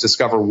agents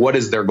discover what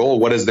is their goal,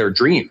 what is their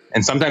dream.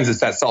 And sometimes it's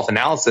that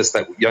self-analysis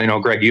that,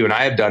 Greg, you and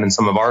I have done in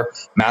some of our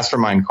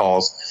mastermind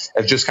calls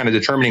of just kind of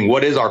determining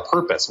what is our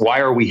purpose?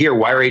 Why are we here?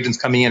 Why are agents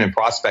coming in and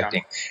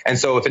prospecting? And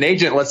so if an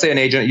agent, let's say an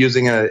agent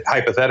using a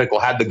hypothetical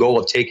had the goal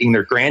of taking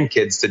their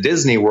grandkids to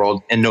Disney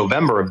World in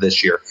November of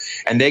this year,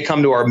 and they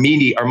come to our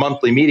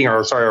weekly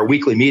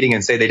meeting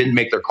and say they didn't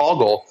make their call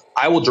goal,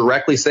 I will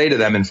directly say to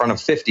them in front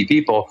of 50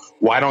 people,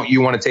 why don't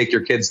you want to take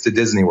your kids to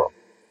Disney World?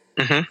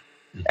 Mm-hmm.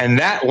 And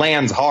that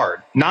lands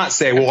hard. Not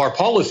say, well, our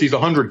policy is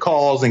 100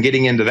 calls and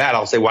getting into that.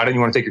 I'll say, why don't you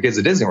want to take your kids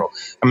to Disney World?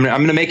 I'm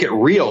going to make it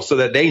real so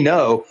that they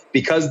know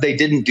because they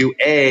didn't do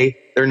A,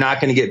 they're not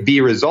going to get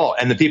B result.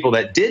 And the people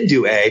that did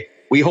do A,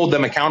 we hold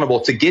them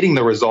accountable to getting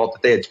the result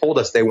that they had told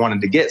us they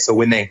wanted to get. So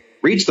when they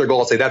reach their goal,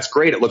 I'll say, that's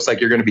great. It looks like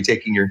you're going to be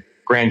taking your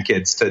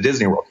grandkids to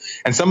Disney World.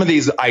 And some of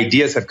these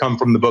ideas have come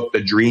from the book,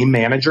 The Dream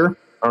Manager.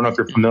 I don't know if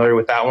you're familiar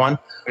with that one,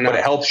 but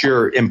it helps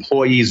your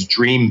employees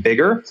dream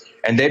bigger.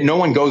 And no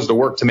one goes to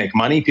work to make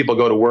money. People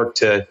go to work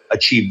to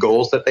achieve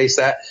goals that they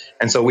set.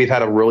 And so we've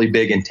had a really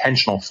big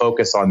intentional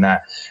focus on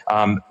that.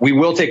 We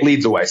will take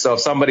leads away. So if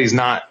somebody's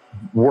not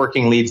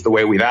working leads the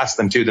way we've asked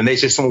them to, then they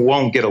just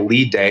won't get a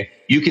lead day.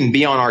 You can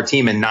be on our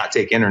team and not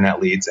take internet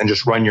leads and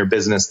just run your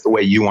business the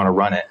way you want to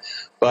run it.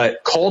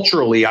 But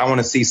culturally, I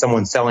want to see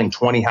someone selling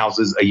 20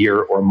 houses a year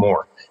or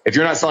more. If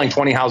you're not selling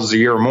 20 houses a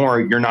year or more,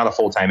 you're not a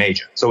full-time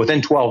agent. So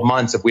within 12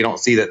 months, if we don't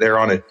see that they're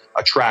on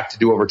a track to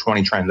do over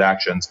 20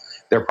 transactions,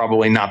 they're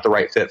probably not the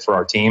right fit for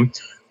our team.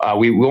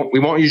 We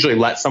won't usually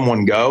let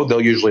someone go. They'll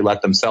usually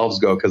let themselves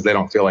go because they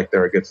don't feel like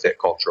they're a good fit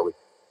culturally.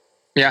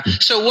 Yeah.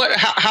 So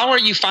how are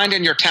you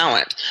finding your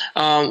talent?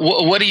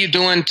 What are you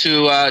doing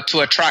to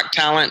attract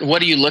talent?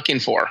 What are you looking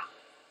for?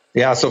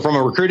 Yeah. So from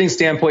a recruiting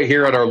standpoint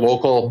here at our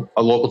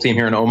local team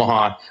here in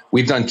Omaha,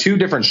 we've done 2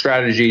 different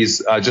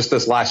strategies just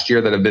this last year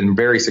that have been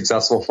very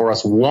successful for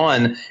us.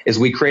 One is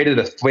we created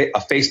a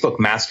Facebook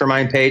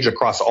mastermind page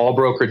across all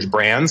brokerage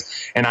brands.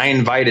 And I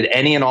invited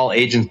any and all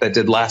agents that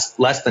did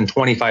less than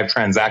 25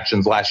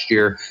 transactions last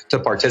year to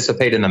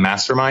participate in the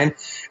mastermind.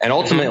 And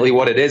ultimately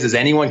what it is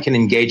anyone can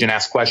engage and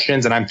ask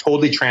questions. And I'm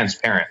totally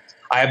transparent.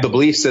 I have the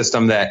belief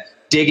system that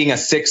digging a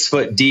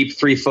 6-foot deep,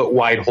 3-foot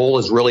wide hole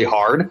is really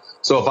hard.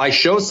 So if I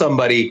show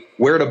somebody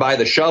where to buy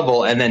the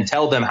shovel and then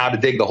tell them how to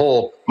dig the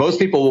hole, most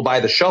people will buy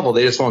the shovel.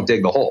 They just won't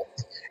dig the hole.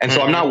 And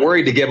so I'm not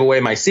worried to give away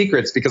my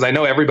secrets because I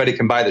know everybody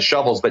can buy the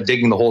shovels, but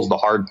digging the hole is the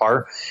hard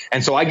part.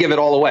 And so I give it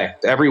all away.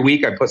 Every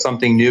week I put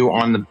something new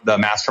on the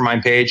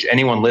mastermind page.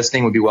 Anyone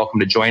listening would be welcome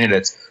to join it.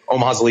 It's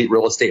Omaha's Elite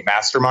Real Estate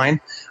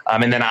Mastermind.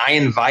 And then I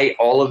invite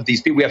all of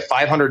these people. We have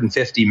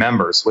 550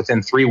 members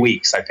within 3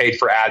 weeks. I paid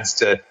for ads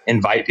to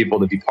invite people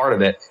to be part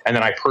of it. And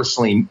then I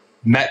personally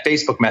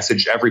Facebook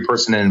messaged every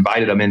person and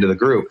invited them into the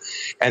group.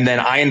 And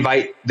then I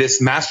invite this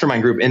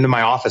mastermind group into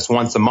my office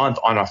once a month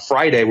on a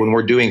Friday when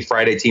we're doing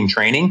Friday team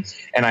training.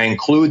 And I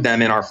include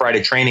them in our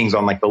Friday trainings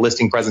on like the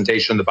listing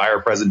presentation, the buyer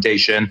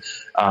presentation,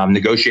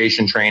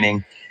 negotiation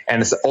training.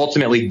 And it's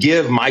ultimately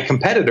give my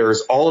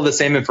competitors all of the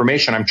same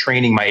information I'm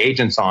training my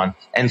agents on.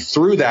 And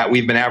through that,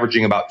 we've been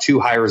averaging about 2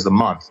 hires a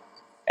month.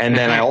 And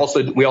then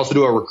we also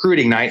do a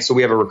recruiting night. So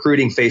we have a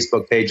recruiting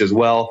Facebook page as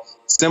well.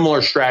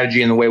 similar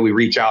strategy in the way we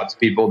reach out to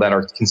people that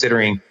are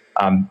considering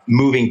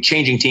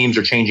changing teams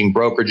or changing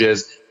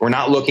brokerages. We're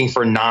not looking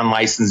for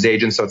non-licensed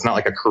agents, so it's not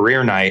like a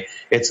career night.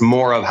 It's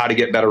more of how to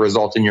get better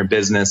results in your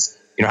business.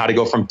 How to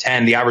go from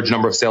 10, the average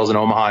number of sales in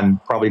Omaha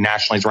and probably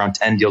nationally is around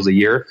 10 deals a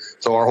year.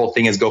 So our whole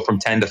thing is go from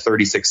 10 to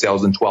 36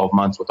 sales in 12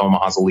 months with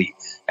Omaha's Elite.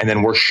 And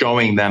then we're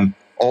showing them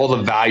all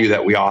the value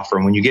that we offer.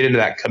 And when you get into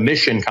that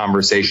commission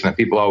conversation that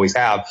people always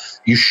have,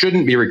 you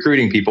shouldn't be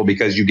recruiting people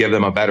because you give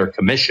them a better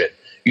commission.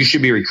 You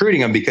should be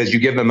recruiting them because you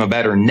give them a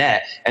better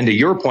net. And to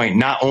your point,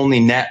 not only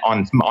net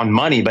on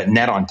money, but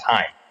net on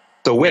time.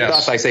 So with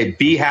us, I say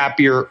be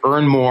happier,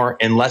 earn more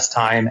in less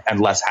time and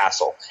less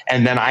hassle.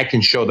 And then I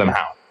can show them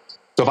how.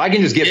 So if I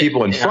can just get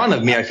people in front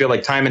of me, I feel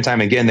like time and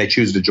time again, they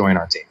choose to join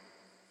our team.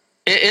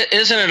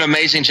 Isn't it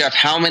amazing, Jeff,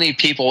 how many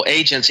people,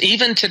 agents,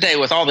 even today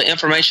with all the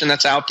information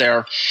that's out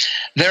there,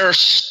 they're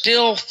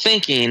still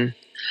thinking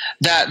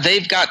that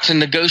they've got to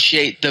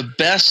negotiate the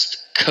best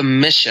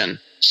commission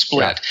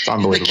split. Yeah,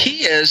 unbelievable. The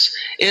key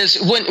is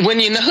when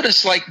you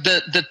notice like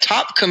the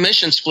top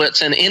commission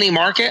splits in any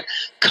market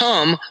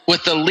come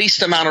with the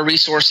least amount of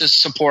resources,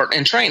 support,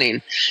 and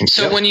training.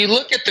 So when you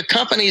look at the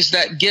companies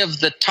that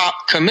give the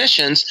top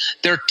commissions,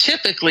 they're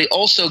typically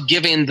also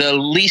giving the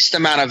least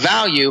amount of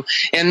value.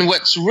 And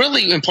what's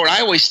really important,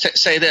 I always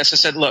say this, I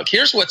said, look,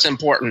 here's what's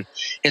important.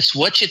 It's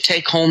what you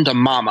take home to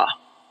mama.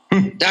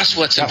 That's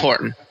what's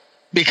important.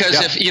 Because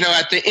if,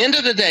 at the end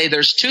of the day,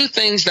 there's two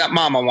things that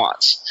mama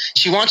wants.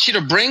 She wants you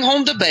to bring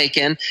home the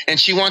bacon, and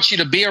she wants you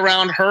to be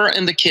around her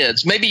and the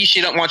kids. Maybe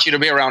she don't want you to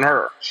be around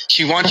her.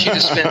 She wants you to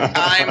spend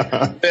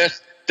time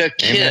with the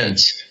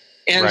kids. Amen.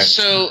 And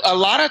so a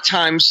lot of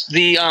times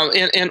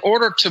in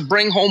order to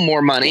bring home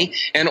more money,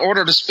 in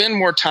order to spend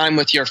more time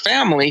with your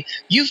family,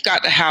 you've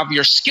got to have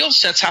your skill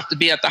sets have to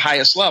be at the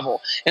highest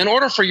level. In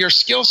order for your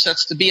skill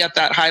sets to be at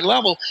that high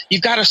level,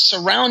 you've got to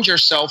surround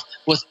yourself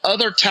with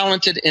other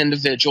talented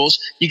individuals.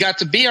 You got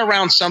to be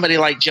around somebody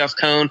like Jeff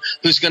Cohn,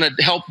 who's going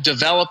to help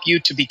develop you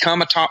to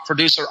become a top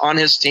producer on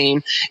his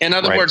team. In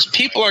other words,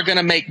 people are going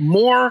to make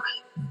more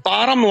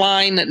bottom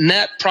line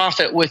net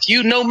profit with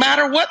you, no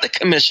matter what the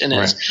commission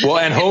is. Well,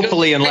 and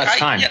hopefully in less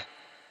time.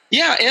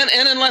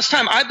 And in less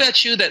time. I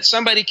bet you that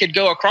somebody could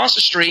go across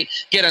the street,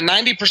 get a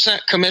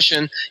 90%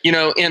 commission,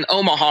 in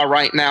Omaha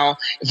right now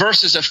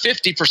versus a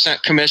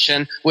 50%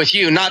 commission with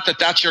you. Not that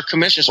that's your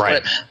commission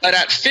split, but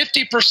at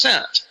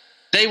 50%,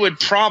 they would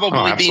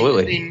probably be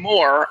making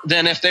more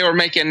than if they were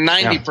making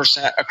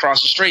 90%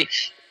 across the street.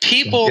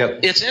 People,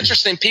 it's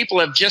interesting. People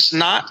have just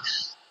not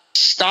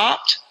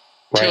stopped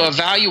to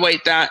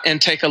evaluate that and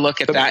take a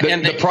look at that.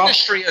 And the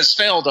industry has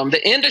failed them.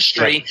 The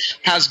industry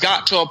has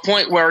got to a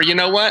point where, you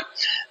know what?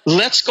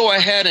 Let's go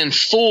ahead and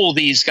fool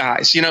these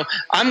guys.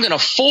 I'm going to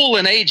fool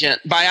an agent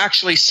by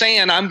actually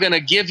saying I'm going to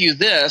give you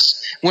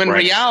this when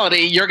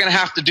reality you're going to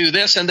have to do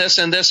this and this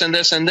and this and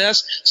this and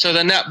this. So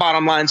the net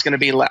bottom line is going to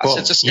be less. Well,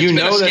 it's been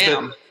a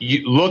scam.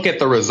 You look at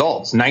the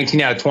results.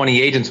 19 out of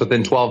 20 agents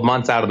within 12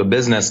 months out of the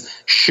business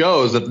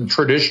shows that the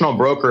traditional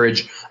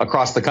brokerage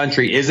across the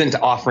country isn't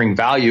offering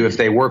value. If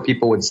they were,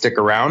 people would stick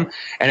around,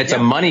 and it's a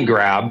money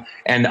grab.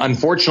 And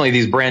unfortunately,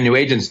 these brand new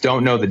agents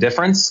don't know the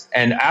difference.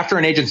 And after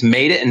an agent's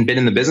made it and been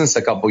in the business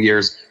a couple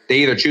years, they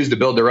either choose to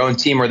build their own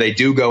team or they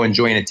do go and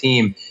join a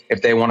team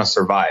if they want to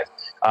survive.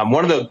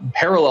 One of the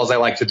parallels I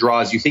like to draw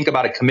is you think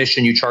about a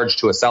commission you charge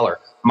to a seller.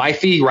 My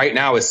fee right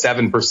now is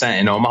 7%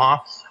 in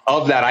Omaha.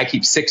 Of that, I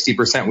keep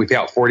 60%. We pay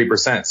out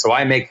 40%. So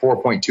I make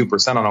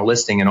 4.2% on a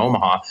listing in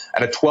Omaha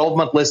at a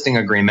 12-month listing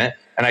agreement.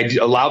 And I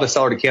allow the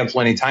seller to cancel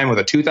anytime with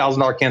a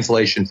 $2,000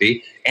 cancellation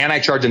fee. And I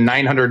charge a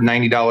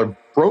 $990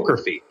 broker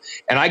fee.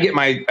 And I'm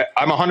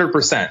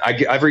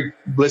 100%. Every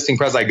listing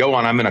press I go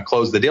on, I'm going to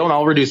close the deal, and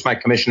I'll reduce my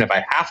commission if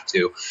I have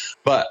to.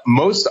 But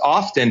most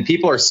often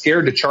people are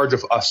scared to charge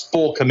a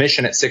full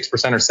commission at 6% or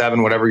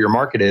 7%, whatever your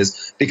market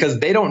is, because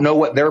they don't know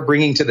what they're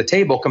bringing to the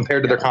table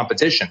compared to their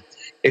competition.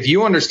 If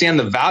you understand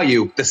the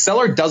value, the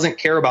seller doesn't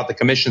care about the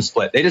commission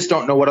split. They just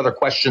don't know what other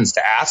questions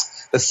to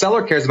ask. The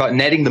seller cares about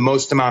netting the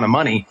most amount of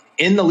money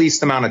in the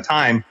least amount of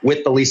time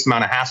with the least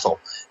amount of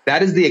hassle.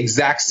 That is the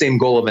exact same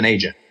goal of an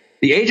agent.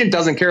 The agent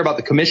doesn't care about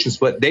the commission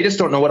split. They just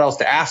don't know what else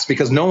to ask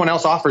because no one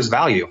else offers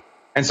value.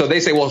 And so they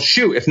say, well,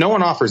 shoot, if no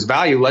one offers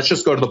value, let's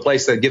just go to the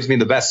place that gives me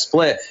the best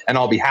split and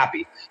I'll be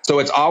happy. So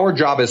it's our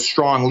job as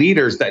strong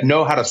leaders that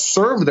know how to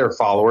serve their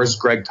followers.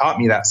 Greg taught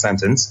me that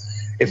sentence.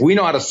 If we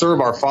know how to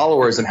serve our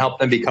followers and help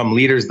them become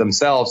leaders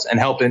themselves and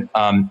help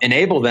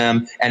enable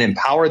them and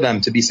empower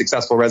them to be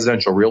successful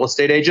residential real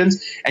estate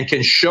agents, and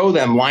can show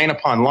them line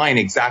upon line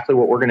exactly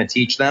what we're going to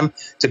teach them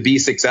to be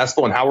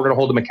successful and how we're going to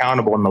hold them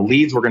accountable and the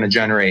leads we're going to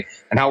generate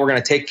and how we're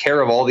going to take care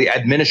of all the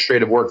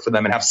administrative work for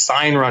them and have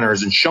sign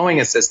runners and showing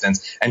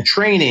assistants and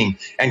training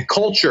and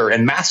culture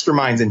and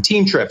masterminds and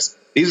team trips.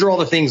 These are all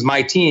the things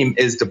my team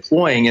is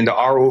deploying into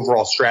our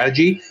overall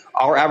strategy.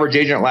 Our average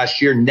agent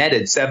last year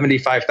netted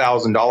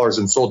 $75,000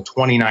 and sold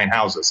 29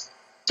 houses.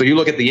 So you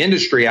look at the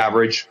industry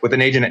average with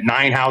an agent at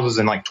 9 houses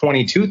and like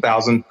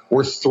 22,000,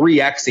 we're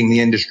 3Xing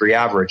the industry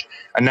average.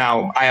 And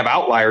now I have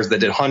outliers that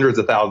did hundreds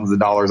of thousands of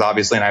dollars,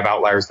 obviously, and I have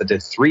outliers that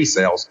did 3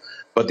 sales.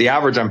 but the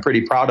average I'm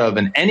pretty proud of,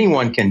 and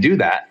anyone can do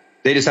that.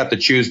 They just have to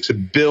choose to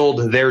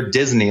build their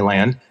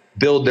Disneyland,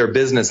 build their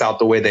business out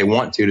the way they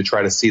want to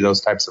try to see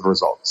those types of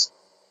results.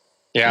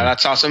 Yeah,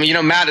 that's awesome. You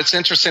know, Matt, it's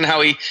interesting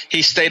how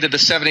he stated the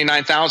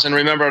 79,000.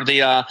 Remember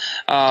the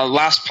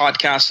last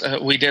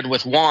podcast we did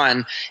with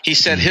Juan? He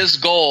said his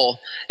goal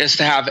is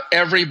to have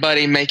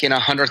everybody making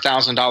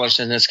 $100,000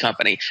 in his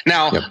company.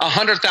 Now,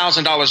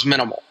 $100,000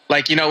 minimal.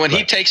 Like, you know, when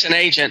he takes an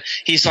agent,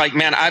 he's like,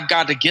 man, I've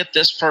got to get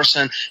this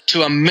person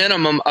to a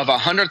minimum of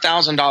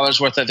 $100,000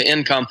 worth of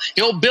income.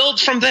 He'll build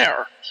from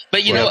there.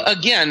 But, you know,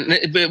 again,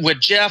 with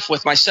Jeff,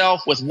 with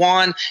myself, with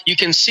Juan, you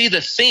can see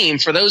the theme.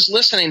 For those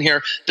listening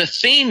here, the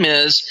theme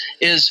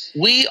is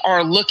we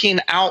are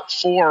looking out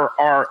for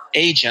our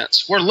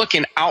agents. We're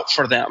looking out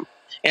for them.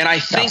 And I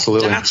think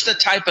that's the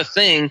type of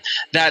thing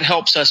that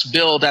helps us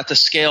build at the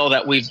scale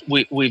that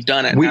we've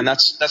done it. And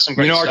that's some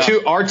great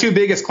stuff. Our two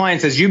biggest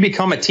clients, as you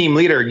become a team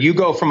leader, you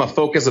go from a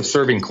focus of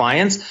serving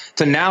clients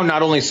to now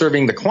not only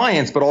serving the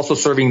clients, but also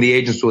serving the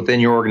agents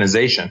within your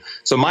organization.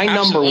 So my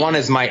number one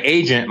is my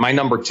agent. My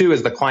number two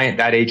is the client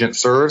that agent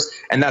serves.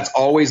 And that's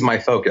always my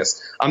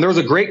focus. There was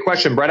a great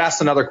question. Brett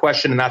asked another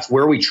question, and that's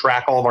where we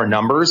track all of our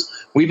numbers.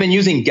 We've been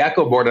using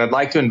Gecko Board. I'd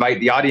like to invite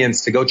the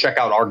audience to go check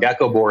out our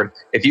Gecko Board.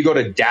 If you go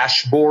to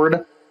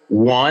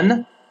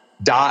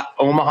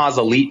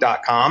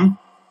dashboard1.omahaselite.com,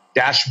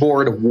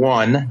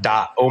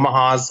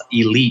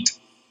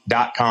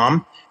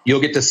 dashboard1.omahaselite.com,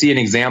 you'll get to see an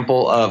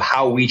example of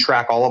how we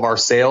track all of our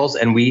sales.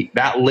 And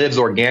that lives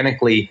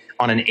organically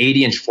on an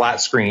 80-inch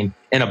flat screen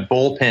in a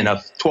bullpen, a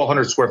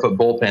 1,200 square foot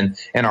bullpen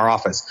in our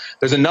office.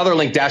 There's another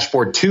link,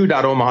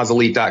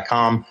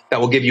 dashboard2.omahaselite.com, that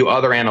will give you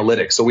other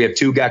analytics. So we have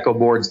two Gecko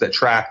boards that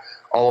track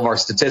all of our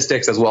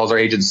statistics as well as our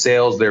agents'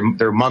 sales,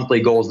 their monthly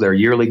goals, their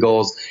yearly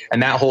goals,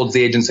 and that holds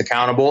the agents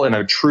accountable in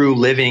a true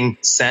living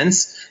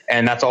sense.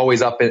 And that's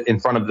always up in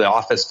front of the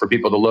office for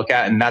people to look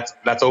at, and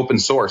that's open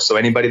source. So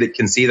anybody that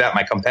can see that,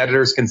 my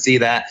competitors can see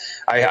that.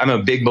 I'm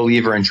a big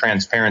believer in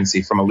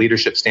transparency from a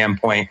leadership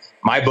standpoint.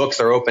 My books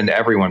are open to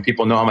everyone.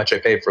 People know how much I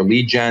pay for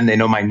lead gen. They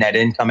know my net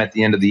income at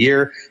the end of the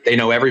year. They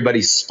know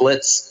everybody's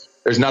splits.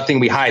 There's nothing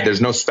we hide.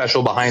 There's no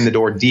special behind the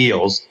door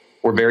deals.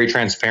 We're very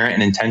transparent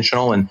and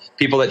intentional, and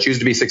people that choose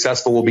to be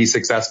successful will be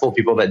successful.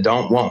 People that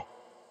don't won't.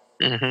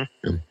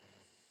 Mm-hmm.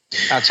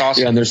 That's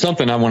awesome. Yeah, and there's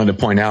something I wanted to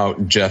point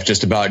out, Jeff,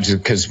 just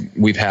because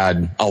we've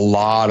had a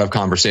lot of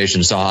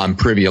conversations. So I'm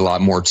privy a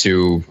lot more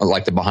to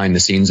like the behind the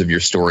scenes of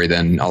your story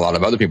than a lot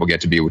of other people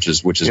get to be, which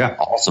is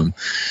awesome.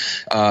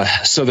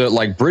 So that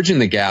like bridging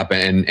the gap,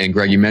 and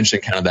Greg, you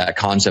mentioned kind of that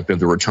concept of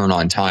the return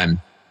on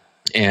time.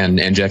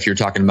 And Jeff, you're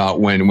talking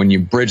about when you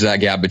bridge that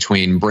gap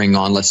between bringing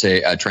on, let's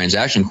say, a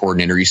transaction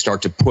coordinator, you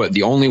start to put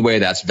the only way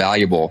that's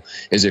valuable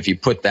is if you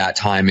put that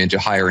time into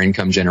higher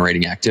income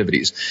generating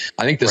activities.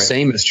 I think the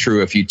same is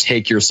true if you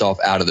take yourself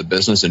out of the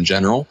business in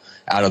general,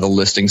 out of the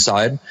listing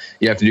side.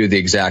 You have to do the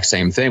exact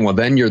same thing. Well,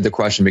 then the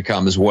question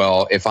becomes,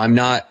 well, if I'm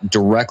not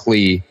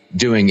directly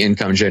doing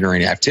income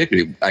generating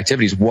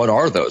activities, what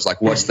are those?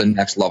 Like, what's the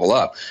next level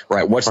up,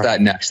 right? What's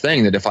that next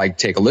thing that if I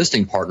take a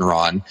listing partner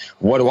on,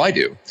 what do I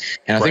do?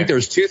 And I think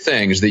there's two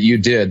things that you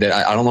did that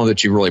I don't know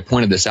that you really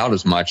pointed this out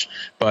as much,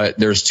 but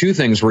there's two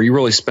things where you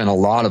really spent a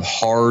lot of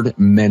hard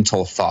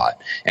mental thought.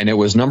 And it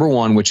was number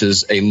one, which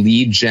is a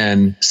lead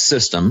gen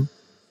system,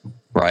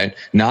 right?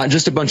 Not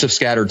just a bunch of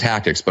scattered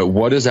tactics, but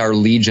what is our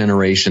lead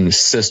generation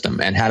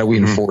system and how do we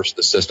enforce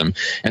the system?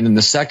 And then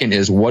the second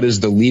is, what is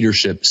the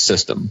leadership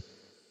system?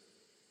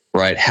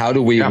 Right? How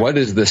do we, what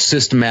is the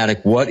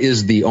systematic, what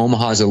is the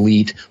Omaha's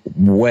Elite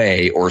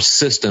way or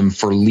system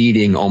for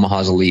leading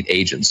Omaha's Elite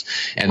agents?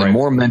 And the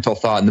more mental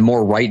thought and the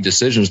more right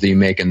decisions that you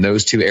make in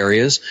those two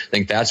areas, I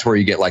think that's where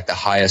you get like the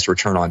highest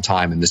return on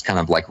time in this kind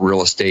of like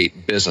real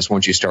estate business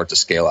once you start to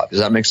scale up.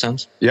 Does that make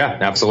sense? Yeah,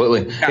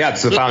 absolutely. Yeah,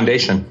 it's the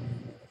foundation.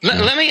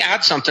 Let me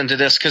add something to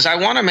this because I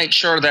want to make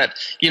sure that,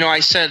 I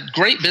said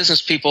great business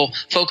people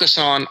focus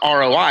on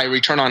ROI,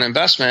 return on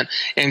investment,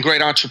 and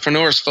great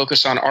entrepreneurs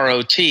focus on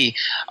ROT.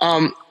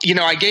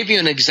 I gave you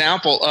an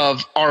example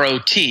of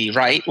ROT,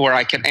 right, where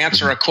I can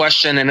answer a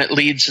question and it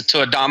leads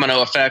to a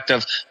domino effect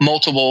of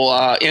multiple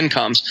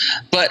incomes.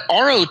 But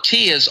ROT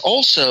is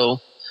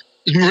also,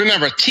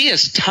 remember, T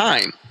is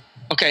time.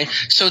 Okay,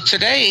 so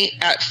today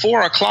at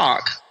 4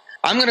 o'clock,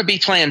 I'm going to be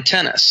playing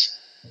tennis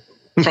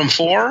from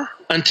 4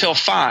 until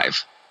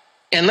 5.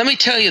 And let me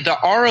tell you, the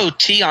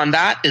ROT on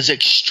that is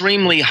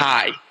extremely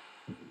high.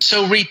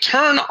 So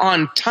return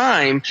on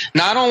time,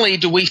 not only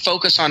do we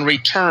focus on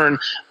return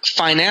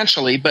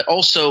financially, but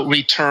also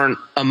return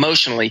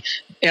emotionally.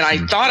 And I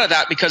thought of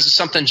that because of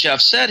something Jeff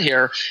said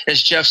here,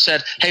 is Jeff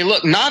said, hey,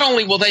 look, not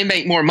only will they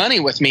make more money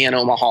with me in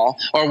Omaha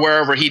or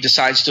wherever he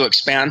decides to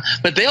expand,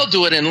 but they'll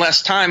do it in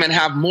less time and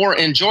have more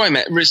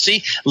enjoyment.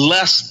 See,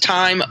 less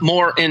time,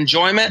 more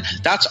enjoyment.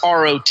 That's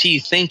ROT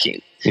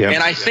thinking.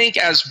 And I think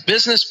as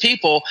business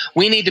people,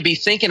 we need to be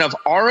thinking of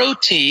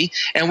ROT,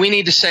 and we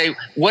need to say,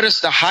 what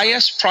is the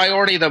highest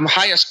priority, the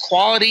highest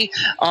quality,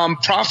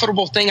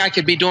 profitable thing I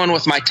could be doing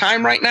with my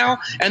time right now?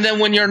 And then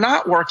when you're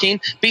not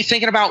working, be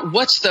thinking about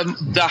what's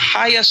the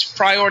highest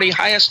priority,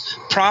 highest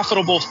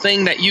profitable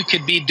thing that you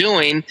could be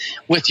doing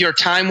with your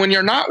time when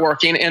you're not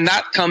working. And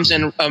that comes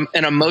in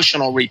an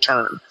emotional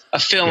return, a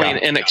feeling,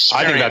 an experience.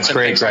 I think that's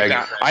great, Greg.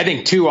 Like that. I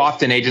think too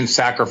often agents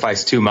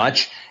sacrifice too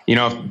much.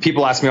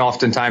 People ask me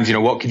oftentimes,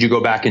 what could you go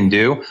back and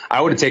do?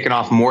 I would have taken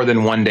off more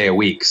than 1 day a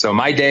week. So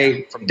my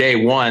day from day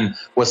one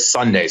was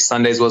Sundays.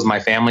 Sundays was my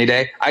family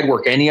day. I'd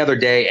work any other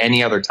day,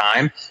 any other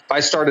time. If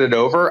I started it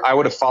over, I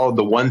would have followed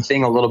the one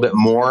thing a little bit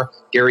more.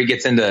 Gary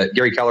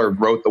Keller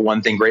wrote the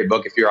One Thing, great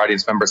book. If your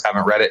audience members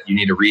haven't read it, you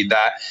need to read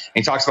that.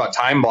 And he talks about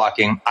time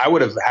blocking. I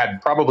would have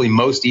had probably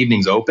most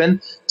evenings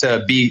open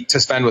to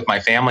spend with my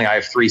family. I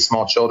have 3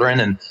 small children,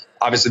 and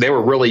obviously they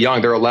were really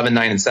young. They're 11,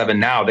 9, and 7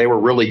 now. They were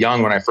really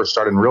young when I first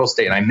started in real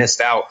estate, and I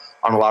missed out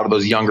on a lot of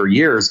those younger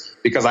years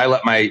because I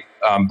let my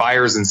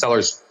buyers and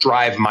sellers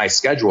drive my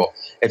schedule.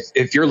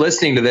 If you're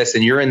listening to this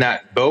and you're in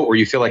that boat where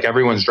you feel like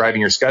everyone's driving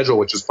your schedule,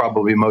 which is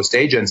probably most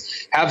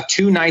agents, have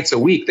 2 nights a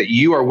week that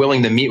you are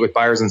willing to meet with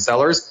buyers and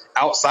sellers.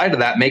 Outside of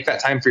that, make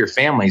that time for your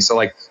family. So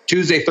like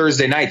Tuesday,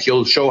 Thursday nights,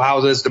 you'll show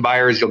houses to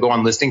buyers, you'll go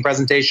on listing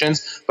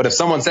presentations. But if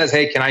someone says,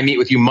 hey, can I meet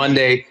with you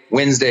Monday,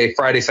 Wednesday,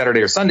 Friday,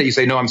 Saturday, or Sunday? You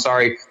say, no, I'm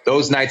sorry.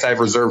 Those nights I've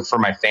reserved for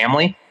my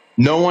family.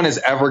 No one is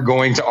ever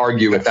going to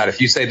argue with that. If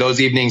you say those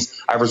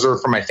evenings I've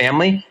reserved for my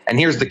family, and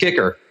here's the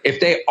kicker. If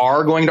they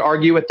are going to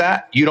argue with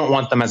that, you don't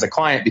want them as a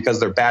client because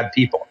they're bad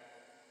people.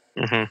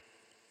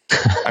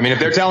 Mm-hmm. I mean, if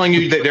they're telling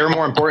you that they're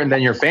more important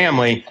than your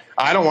family,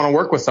 I don't want to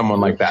work with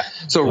someone like that.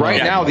 So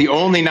now, the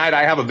only night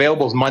I have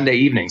available is Monday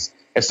evenings.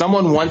 If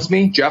someone wants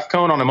me, Jeff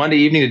Cohn, on a Monday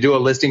evening to do a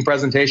listing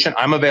presentation,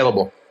 I'm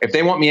available. If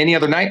they want me any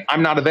other night,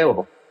 I'm not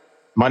available.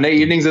 Monday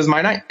evenings is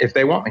my night if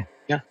they want me.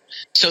 Yeah.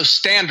 So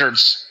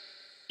standards.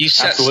 You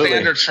set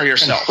standards for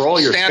yourself. Control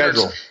your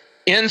schedule.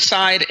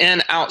 Inside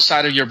and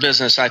outside of your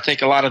business. I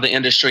think a lot of the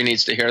industry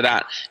needs to hear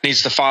that,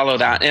 needs to follow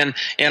that. And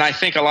I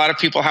think a lot of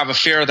people have a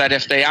fear that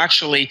if they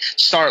actually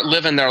start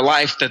living their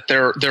life, that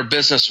their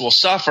business will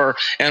suffer.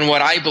 And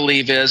what I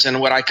believe is, and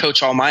what I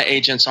coach all my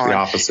agents on,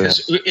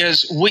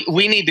 is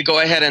we need to go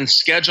ahead and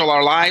schedule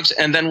our lives,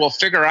 and then we'll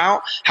figure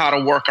out how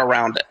to work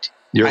around it.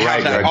 You're I right,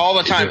 have that Greg. all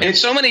the time. And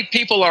so many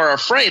people are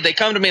afraid. They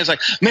come to me and it's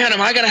like, man,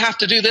 am I going to have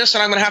to do this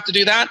and I'm going to have to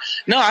do that?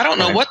 No, I don't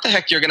know what the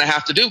heck you're going to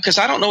have to do because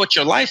I don't know what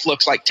your life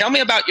looks like. Tell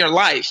me about your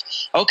life.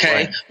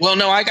 Okay. Right. Well,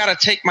 no, I got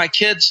to take my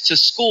kids to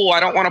school. I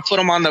don't want to put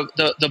them on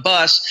the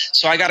bus.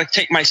 So I got to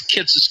take my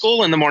kids to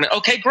school in the morning.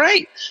 Okay,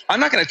 great. I'm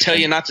not going to tell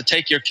you not to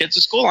take your kids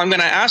to school. I'm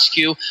going to ask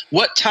you,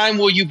 what time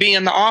will you be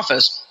in the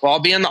office? Well, I'll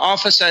be in the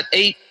office at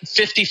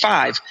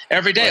 8:55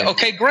 every day. Right.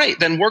 Okay, great.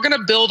 Then we're going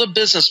to build a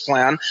business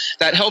plan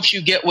that helps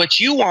you get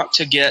what you want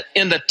to get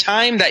in the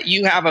time that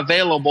you have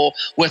available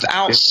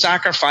without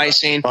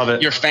sacrificing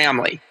your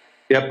family.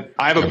 Yep.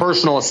 I have a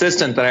personal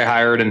assistant that I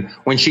hired. And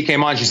when she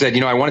came on, she said,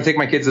 I want to take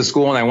my kids to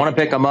school and I want to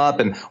pick them up.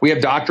 And we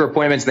have doctor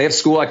appointments. They have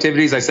school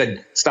activities. I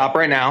said, stop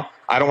right now.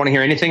 I don't want to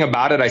hear anything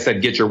about it. I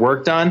said, get your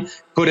work done.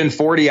 Put in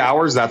 40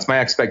 hours. That's my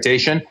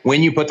expectation.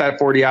 When you put that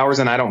 40 hours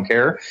in, I don't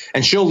care.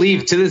 And she'll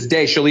leave to this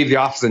day. She'll leave the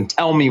office and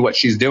tell me what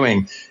she's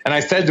doing. And I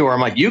said to her,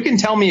 I'm like, you can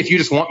tell me if you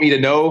just want me to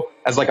know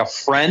as like a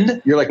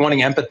friend. You're like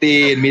wanting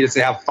empathy and me to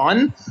say have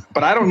fun,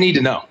 but I don't need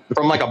to know.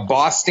 From like a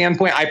boss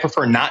standpoint, I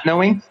prefer not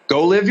knowing.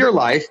 Go live your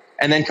life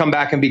and then come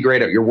back and be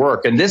great at your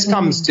work. And this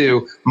comes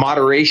to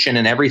moderation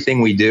in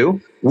everything we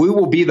do. We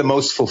will be the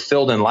most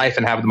fulfilled in life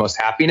and have the most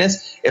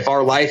happiness if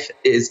our life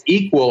is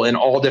equal in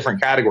all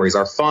different categories: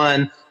 our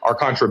fun, our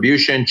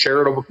contribution,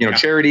 charitable,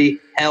 charity,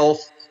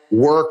 health,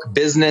 work,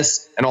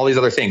 business, and all these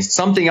other things.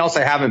 Something else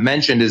I haven't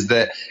mentioned is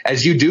that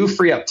as you do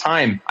free up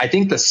time, I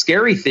think the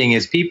scary thing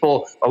is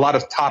a lot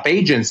of top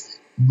agents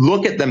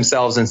look at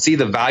themselves and see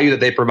the value that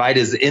they provide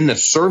is in the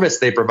service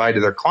they provide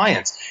to their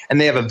clients.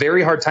 And they have a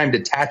very hard time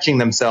detaching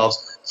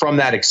themselves from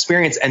that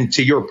experience. And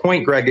to your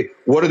point, Greg,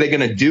 what are they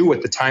going to do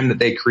with the time that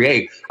they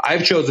create?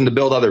 I've chosen to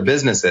build other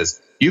businesses.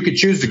 You could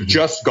choose to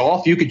just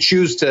golf. You could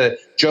choose to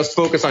just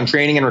focus on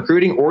training and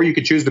recruiting, or you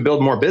could choose to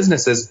build more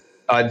businesses,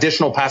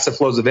 additional passive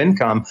flows of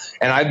income.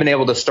 And I've been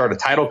able to start a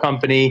title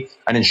company,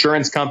 an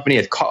insurance company,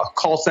 a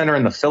call center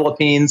in the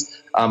Philippines,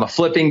 a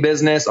flipping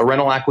business, a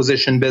rental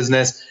acquisition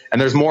business. And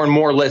there's more and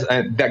more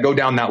that go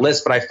down that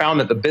list. But I found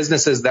that the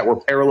businesses that were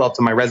parallel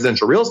to my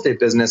residential real estate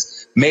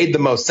business made the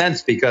most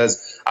sense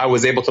because I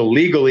was able to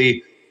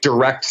legally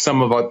direct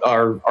some of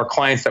our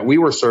clients that we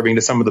were serving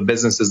to some of the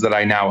businesses that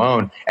I now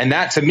own. And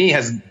that to me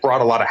has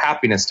brought a lot of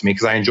happiness to me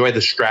because I enjoy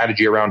the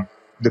strategy around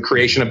the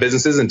creation of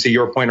businesses. And to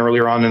your point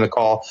earlier on in the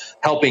call,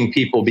 helping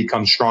people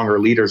become stronger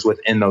leaders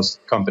within those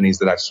companies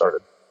that I've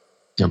started.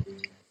 Yep.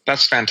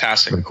 That's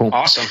fantastic. Very cool.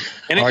 Awesome.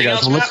 Anything all right, guys,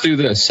 else, well, let's do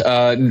this.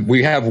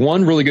 We have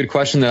one really good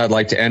question that I'd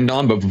like to end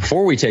on. But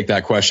before we take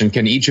that question,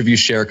 can each of you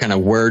share kind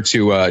of where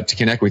to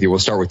connect with you? We'll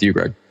start with you,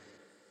 Greg.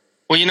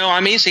 Well,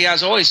 I'm easy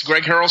as always,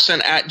 Greg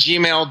Harrelson at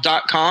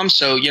gmail.com.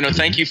 So,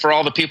 thank you for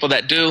all the people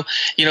that do,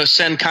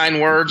 send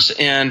kind words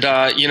and,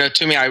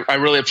 to me. I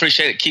really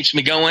appreciate it. It keeps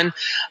me going.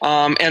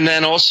 And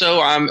then also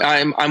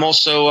I'm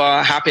also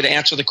happy to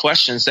answer the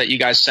questions that you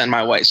guys send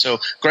my way. So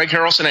Greg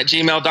Harrelson at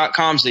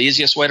gmail.com is the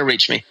easiest way to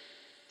reach me.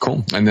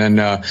 Cool. And then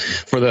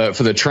for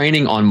the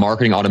training on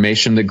marketing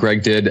automation that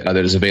Greg did that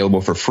is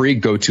available for free,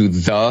 go to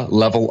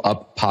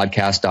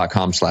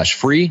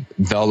theleveluppodcast.com/free,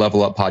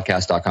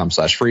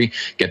 theleveluppodcast.com/free.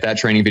 Get that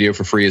training video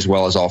for free as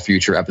well as all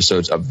future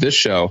episodes of this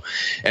show.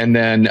 And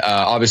then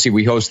obviously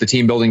we host the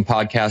Team Building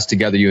Podcast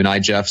together, you and I,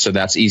 Jeff. So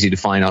that's easy to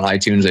find on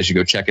iTunes as you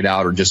go check it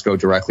out, or just go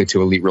directly to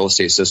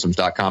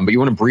eliterealestatesystems.com. But you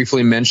want to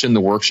briefly mention the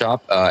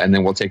workshop and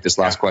then we'll take this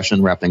last question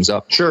and wrap things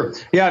up. Sure.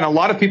 Yeah. And a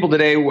lot of people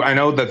today, I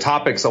know the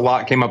topics a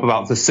lot came up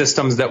about the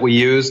systems that we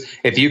use.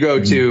 If you go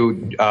to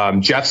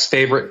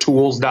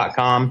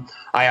jeffsfavoritetools.com,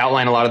 I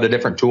outline a lot of the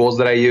different tools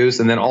that I use.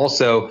 And then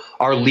also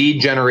our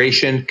lead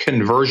generation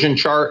conversion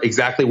chart,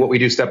 exactly what we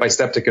do step by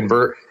step to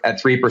convert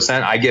at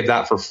 3%. I give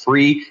that for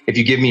free. If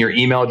you give me your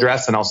email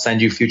address, and I'll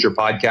send you future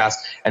podcasts.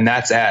 And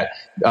that's at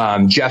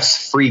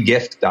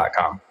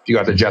jeffsfreegift.com. If you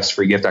go to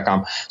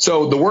jeffsfreegift.com.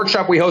 So the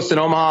workshop we host in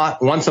Omaha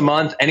once a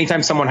month,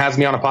 anytime someone has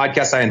me on a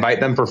podcast, I invite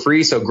them for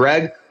free. So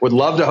Greg would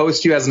love to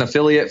host you as an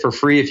affiliate for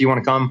free if you want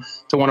to come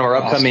to one of our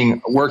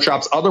upcoming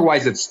workshops.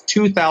 Otherwise, it's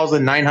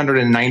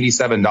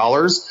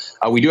 $2,997.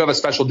 We do have a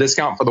special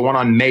discount for the one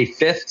on May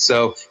 5th.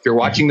 So if you're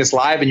watching this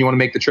live and you want to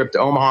make the trip to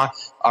Omaha,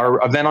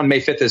 our event on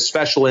May 5th is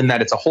special in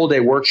that it's a whole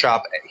day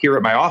workshop here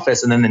at my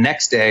office. And then the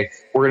next day,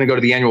 we're going to go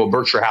to the annual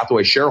Berkshire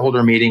Hathaway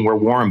shareholder meeting where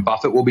Warren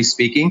Buffett will be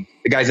speaking.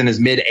 The guy's in his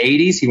mid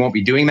 80s. He won't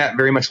be doing that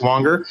very much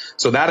longer.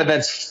 So that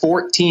event's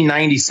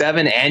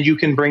 $1,497 and you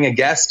can bring a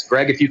guest.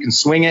 Greg, if you can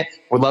swing it,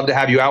 we'd love to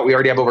have you out. We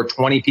already have over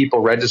 20 people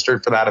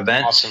registered for that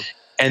event. Awesome.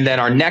 And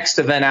then our next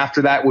event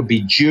after that would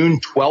be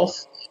June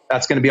 12th.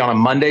 That's going to be on a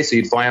Monday. So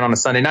you'd fly in on a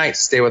Sunday night,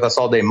 stay with us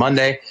all day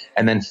Monday,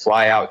 and then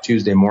fly out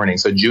Tuesday morning.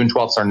 So June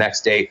 12th is our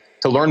next date.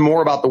 To learn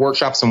more about the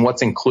workshops and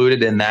what's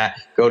included in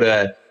that, go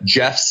to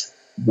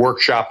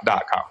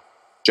jeffsworkshop.com.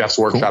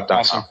 jeffsworkshop.com. Cool.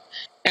 Awesome.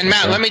 And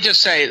Matt, let me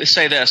just say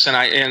this, and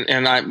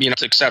I, with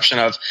the exception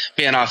of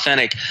being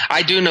authentic,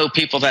 I do know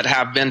people that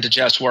have been to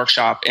Jeff's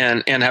workshop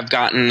and have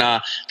gotten,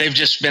 they've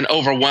just been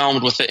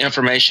overwhelmed with the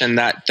information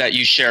that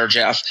you share,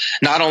 Jeff.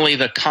 Not only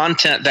the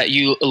content that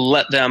you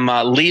let them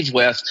leave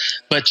with,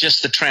 but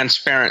just the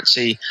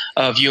transparency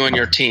of you and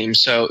your team.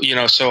 So,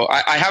 so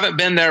I haven't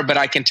been there, but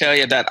I can tell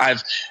you that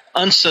I've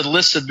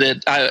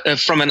unsolicited,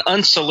 from an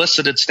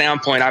unsolicited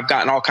standpoint, I've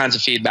gotten all kinds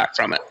of feedback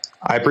from it.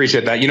 I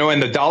appreciate that. And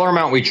the dollar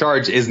amount we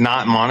charge is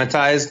not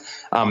monetized.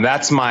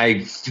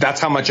 That's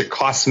how much it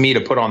costs me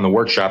to put on the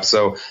workshop.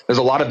 So there's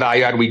a lot of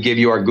value add. We give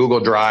you our Google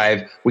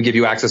Drive. We give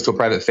you access to a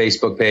private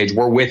Facebook page.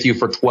 We're with you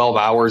for 12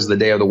 hours the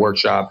day of the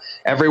workshop.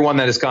 Everyone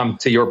that has come,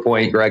 to your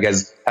point, Greg,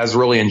 has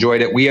really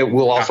enjoyed it. We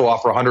will also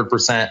offer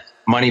 100%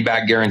 money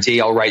back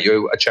guarantee. I'll write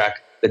you a check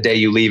the day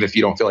you leave if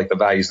you don't feel like the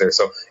value's there.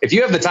 So if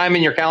you have the time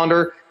in your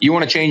calendar, you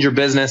want to change your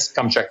business,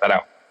 come check that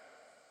out.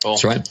 Cool.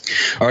 That's right.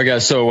 All right,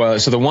 guys. So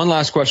the one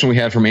last question we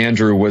had from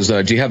Andrew was,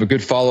 do you have a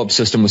good follow-up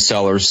system with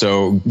sellers?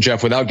 So,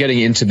 Jeff, without getting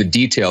into the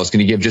details, can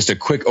you give just a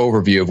quick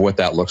overview of what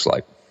that looks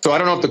like? So I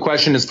don't know if the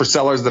question is for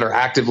sellers that are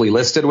actively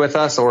listed with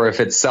us or if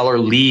it's seller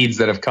leads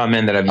that have come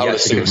in that have yet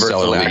to convert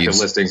to active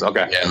listings.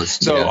 Okay. Yeah,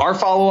 our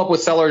follow-up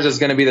with sellers is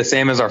going to be the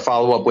same as our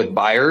follow-up with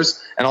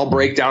buyers. And I'll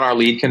break down our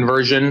lead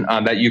conversion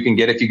that you can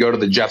get if you go to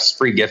the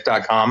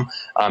jeffsfreegift.com.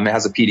 It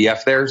has a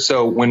PDF there.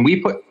 So when we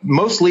put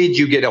most leads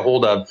you get a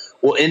hold of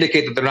will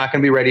indicate that they're not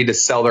going to be ready to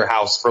sell their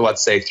house for,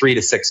 let's say, 3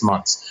 to 6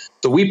 months.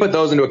 So we put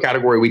those into a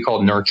category we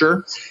call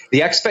nurture.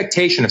 The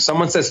expectation, if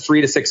someone says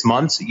 3 to 6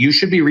 months, you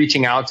should be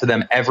reaching out to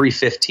them every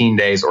 15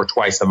 days or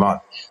twice a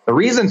month. The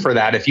reason for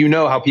that, if you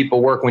know how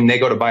people work when they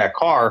go to buy a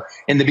car,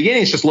 in the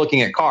beginning, it's just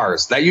looking at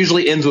cars. That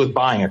usually ends with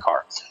buying a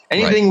car.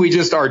 Anything we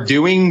just are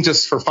doing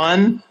just for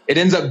fun, it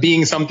ends up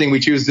being something we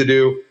choose to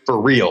do for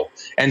real.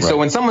 And so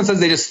when someone says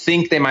they just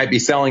think they might be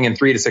selling in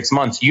 3 to 6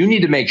 months, you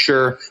need to make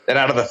sure that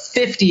out of the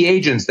 50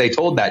 agents they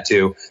told that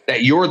to,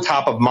 that you're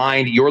top of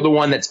mind, you're the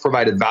one that's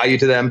provided value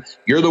to them,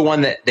 you're the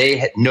one that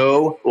they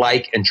know,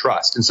 like, and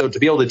trust. And so to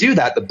be able to do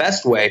that, the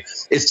best way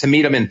is to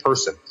meet them in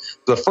person.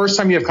 The first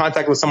time you have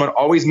contact with someone,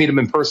 always meet them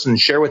in person and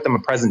share with them a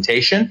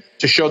presentation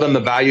to show them the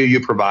value you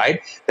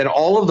provide. Then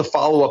all of the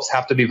follow-ups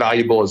have to be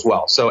valuable as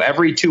well. So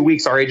every 2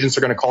 weeks, our agents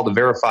are going to call to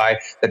verify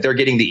that they're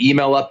getting the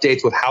email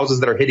updates with houses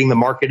that are hitting the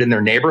market in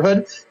their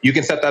neighborhood. You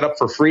can set that up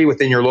for free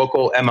within your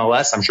local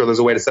MLS. I'm sure there's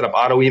a way to set up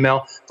auto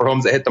email for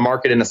homes that hit the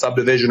market in a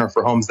subdivision or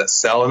for homes that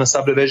sell in a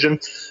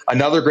subdivision.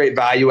 Another great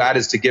value add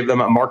is to give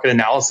them a market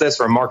analysis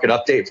or a market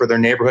update for their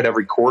neighborhood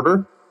every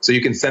quarter. So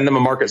you can send them a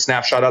market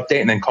snapshot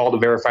update and then call to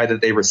verify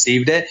that they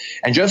received it.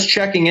 And just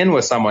checking in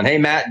with someone. Hey,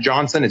 Matt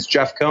Johnson, it's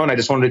Jeff Cohn. I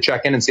just wanted to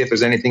check in and see if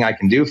there's anything I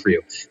can do for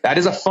you. That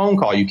is a phone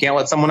call. You can't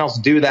let someone else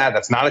do that.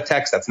 That's not a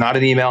text. That's not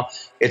an email.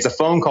 It's a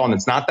phone call, and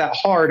it's not that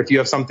hard. If you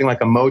have something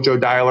like a Mojo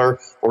dialer,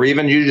 or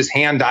even you just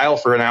hand dial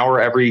for an hour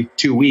every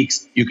 2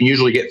 weeks, you can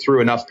usually get through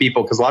enough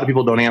people, because a lot of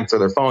people don't answer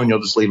their phone. You'll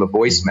just leave a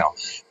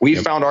voicemail. We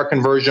found our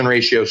conversion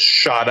ratio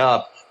shot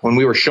up when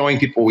we were showing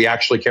people we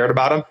actually cared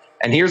about them.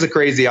 And here's a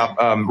crazy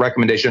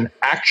recommendation.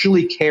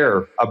 Actually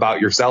care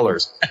about your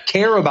sellers.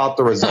 Care about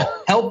the result.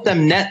 Help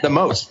them net the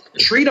most.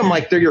 Treat them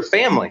like they're your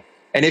family.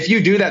 And if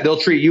you do that, they'll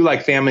treat you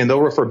like family, and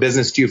they'll refer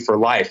business to you for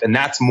life. And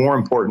that's more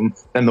important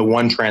than the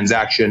one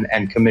transaction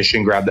and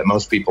commission grab that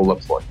most people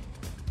look for.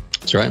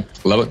 That's right.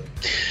 Love it.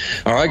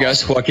 All right,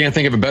 guys. Well, I can't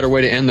think of a better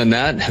way to end than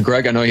that.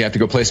 Greg, I know you have to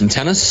go play some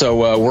tennis,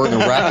 so we're going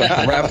to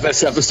wrap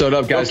this episode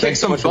up, guys. Thanks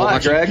so much for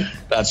watching, Greg.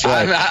 That's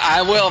right.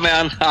 I will,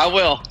 man. I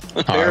will.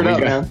 Fair enough,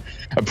 man.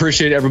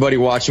 Appreciate everybody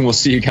watching. We'll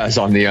see you guys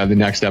on the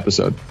next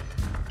episode.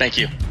 Thank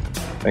you.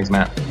 Thanks,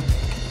 Matt.